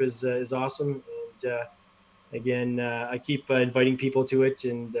 This group is awesome. And again, I keep inviting people to it,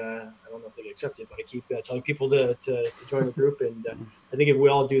 and I don't know if they get accepted, but I keep telling people to join the group. And I think if we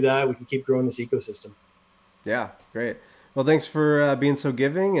all do that, we can keep growing this ecosystem. Yeah, great. Well, thanks for being so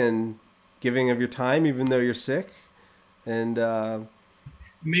giving of your time, even though you're sick. And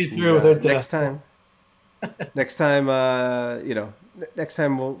made through with it. Next time, next time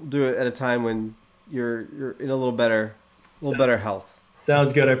we'll do it at a time when you're in a little better health.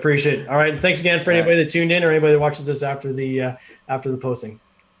 Sounds good. I appreciate it. All right. Thanks again for anybody that tuned in or anybody that watches this after the posting.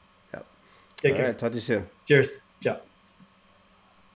 Yep. Take care. All right. Talk to you soon. Cheers.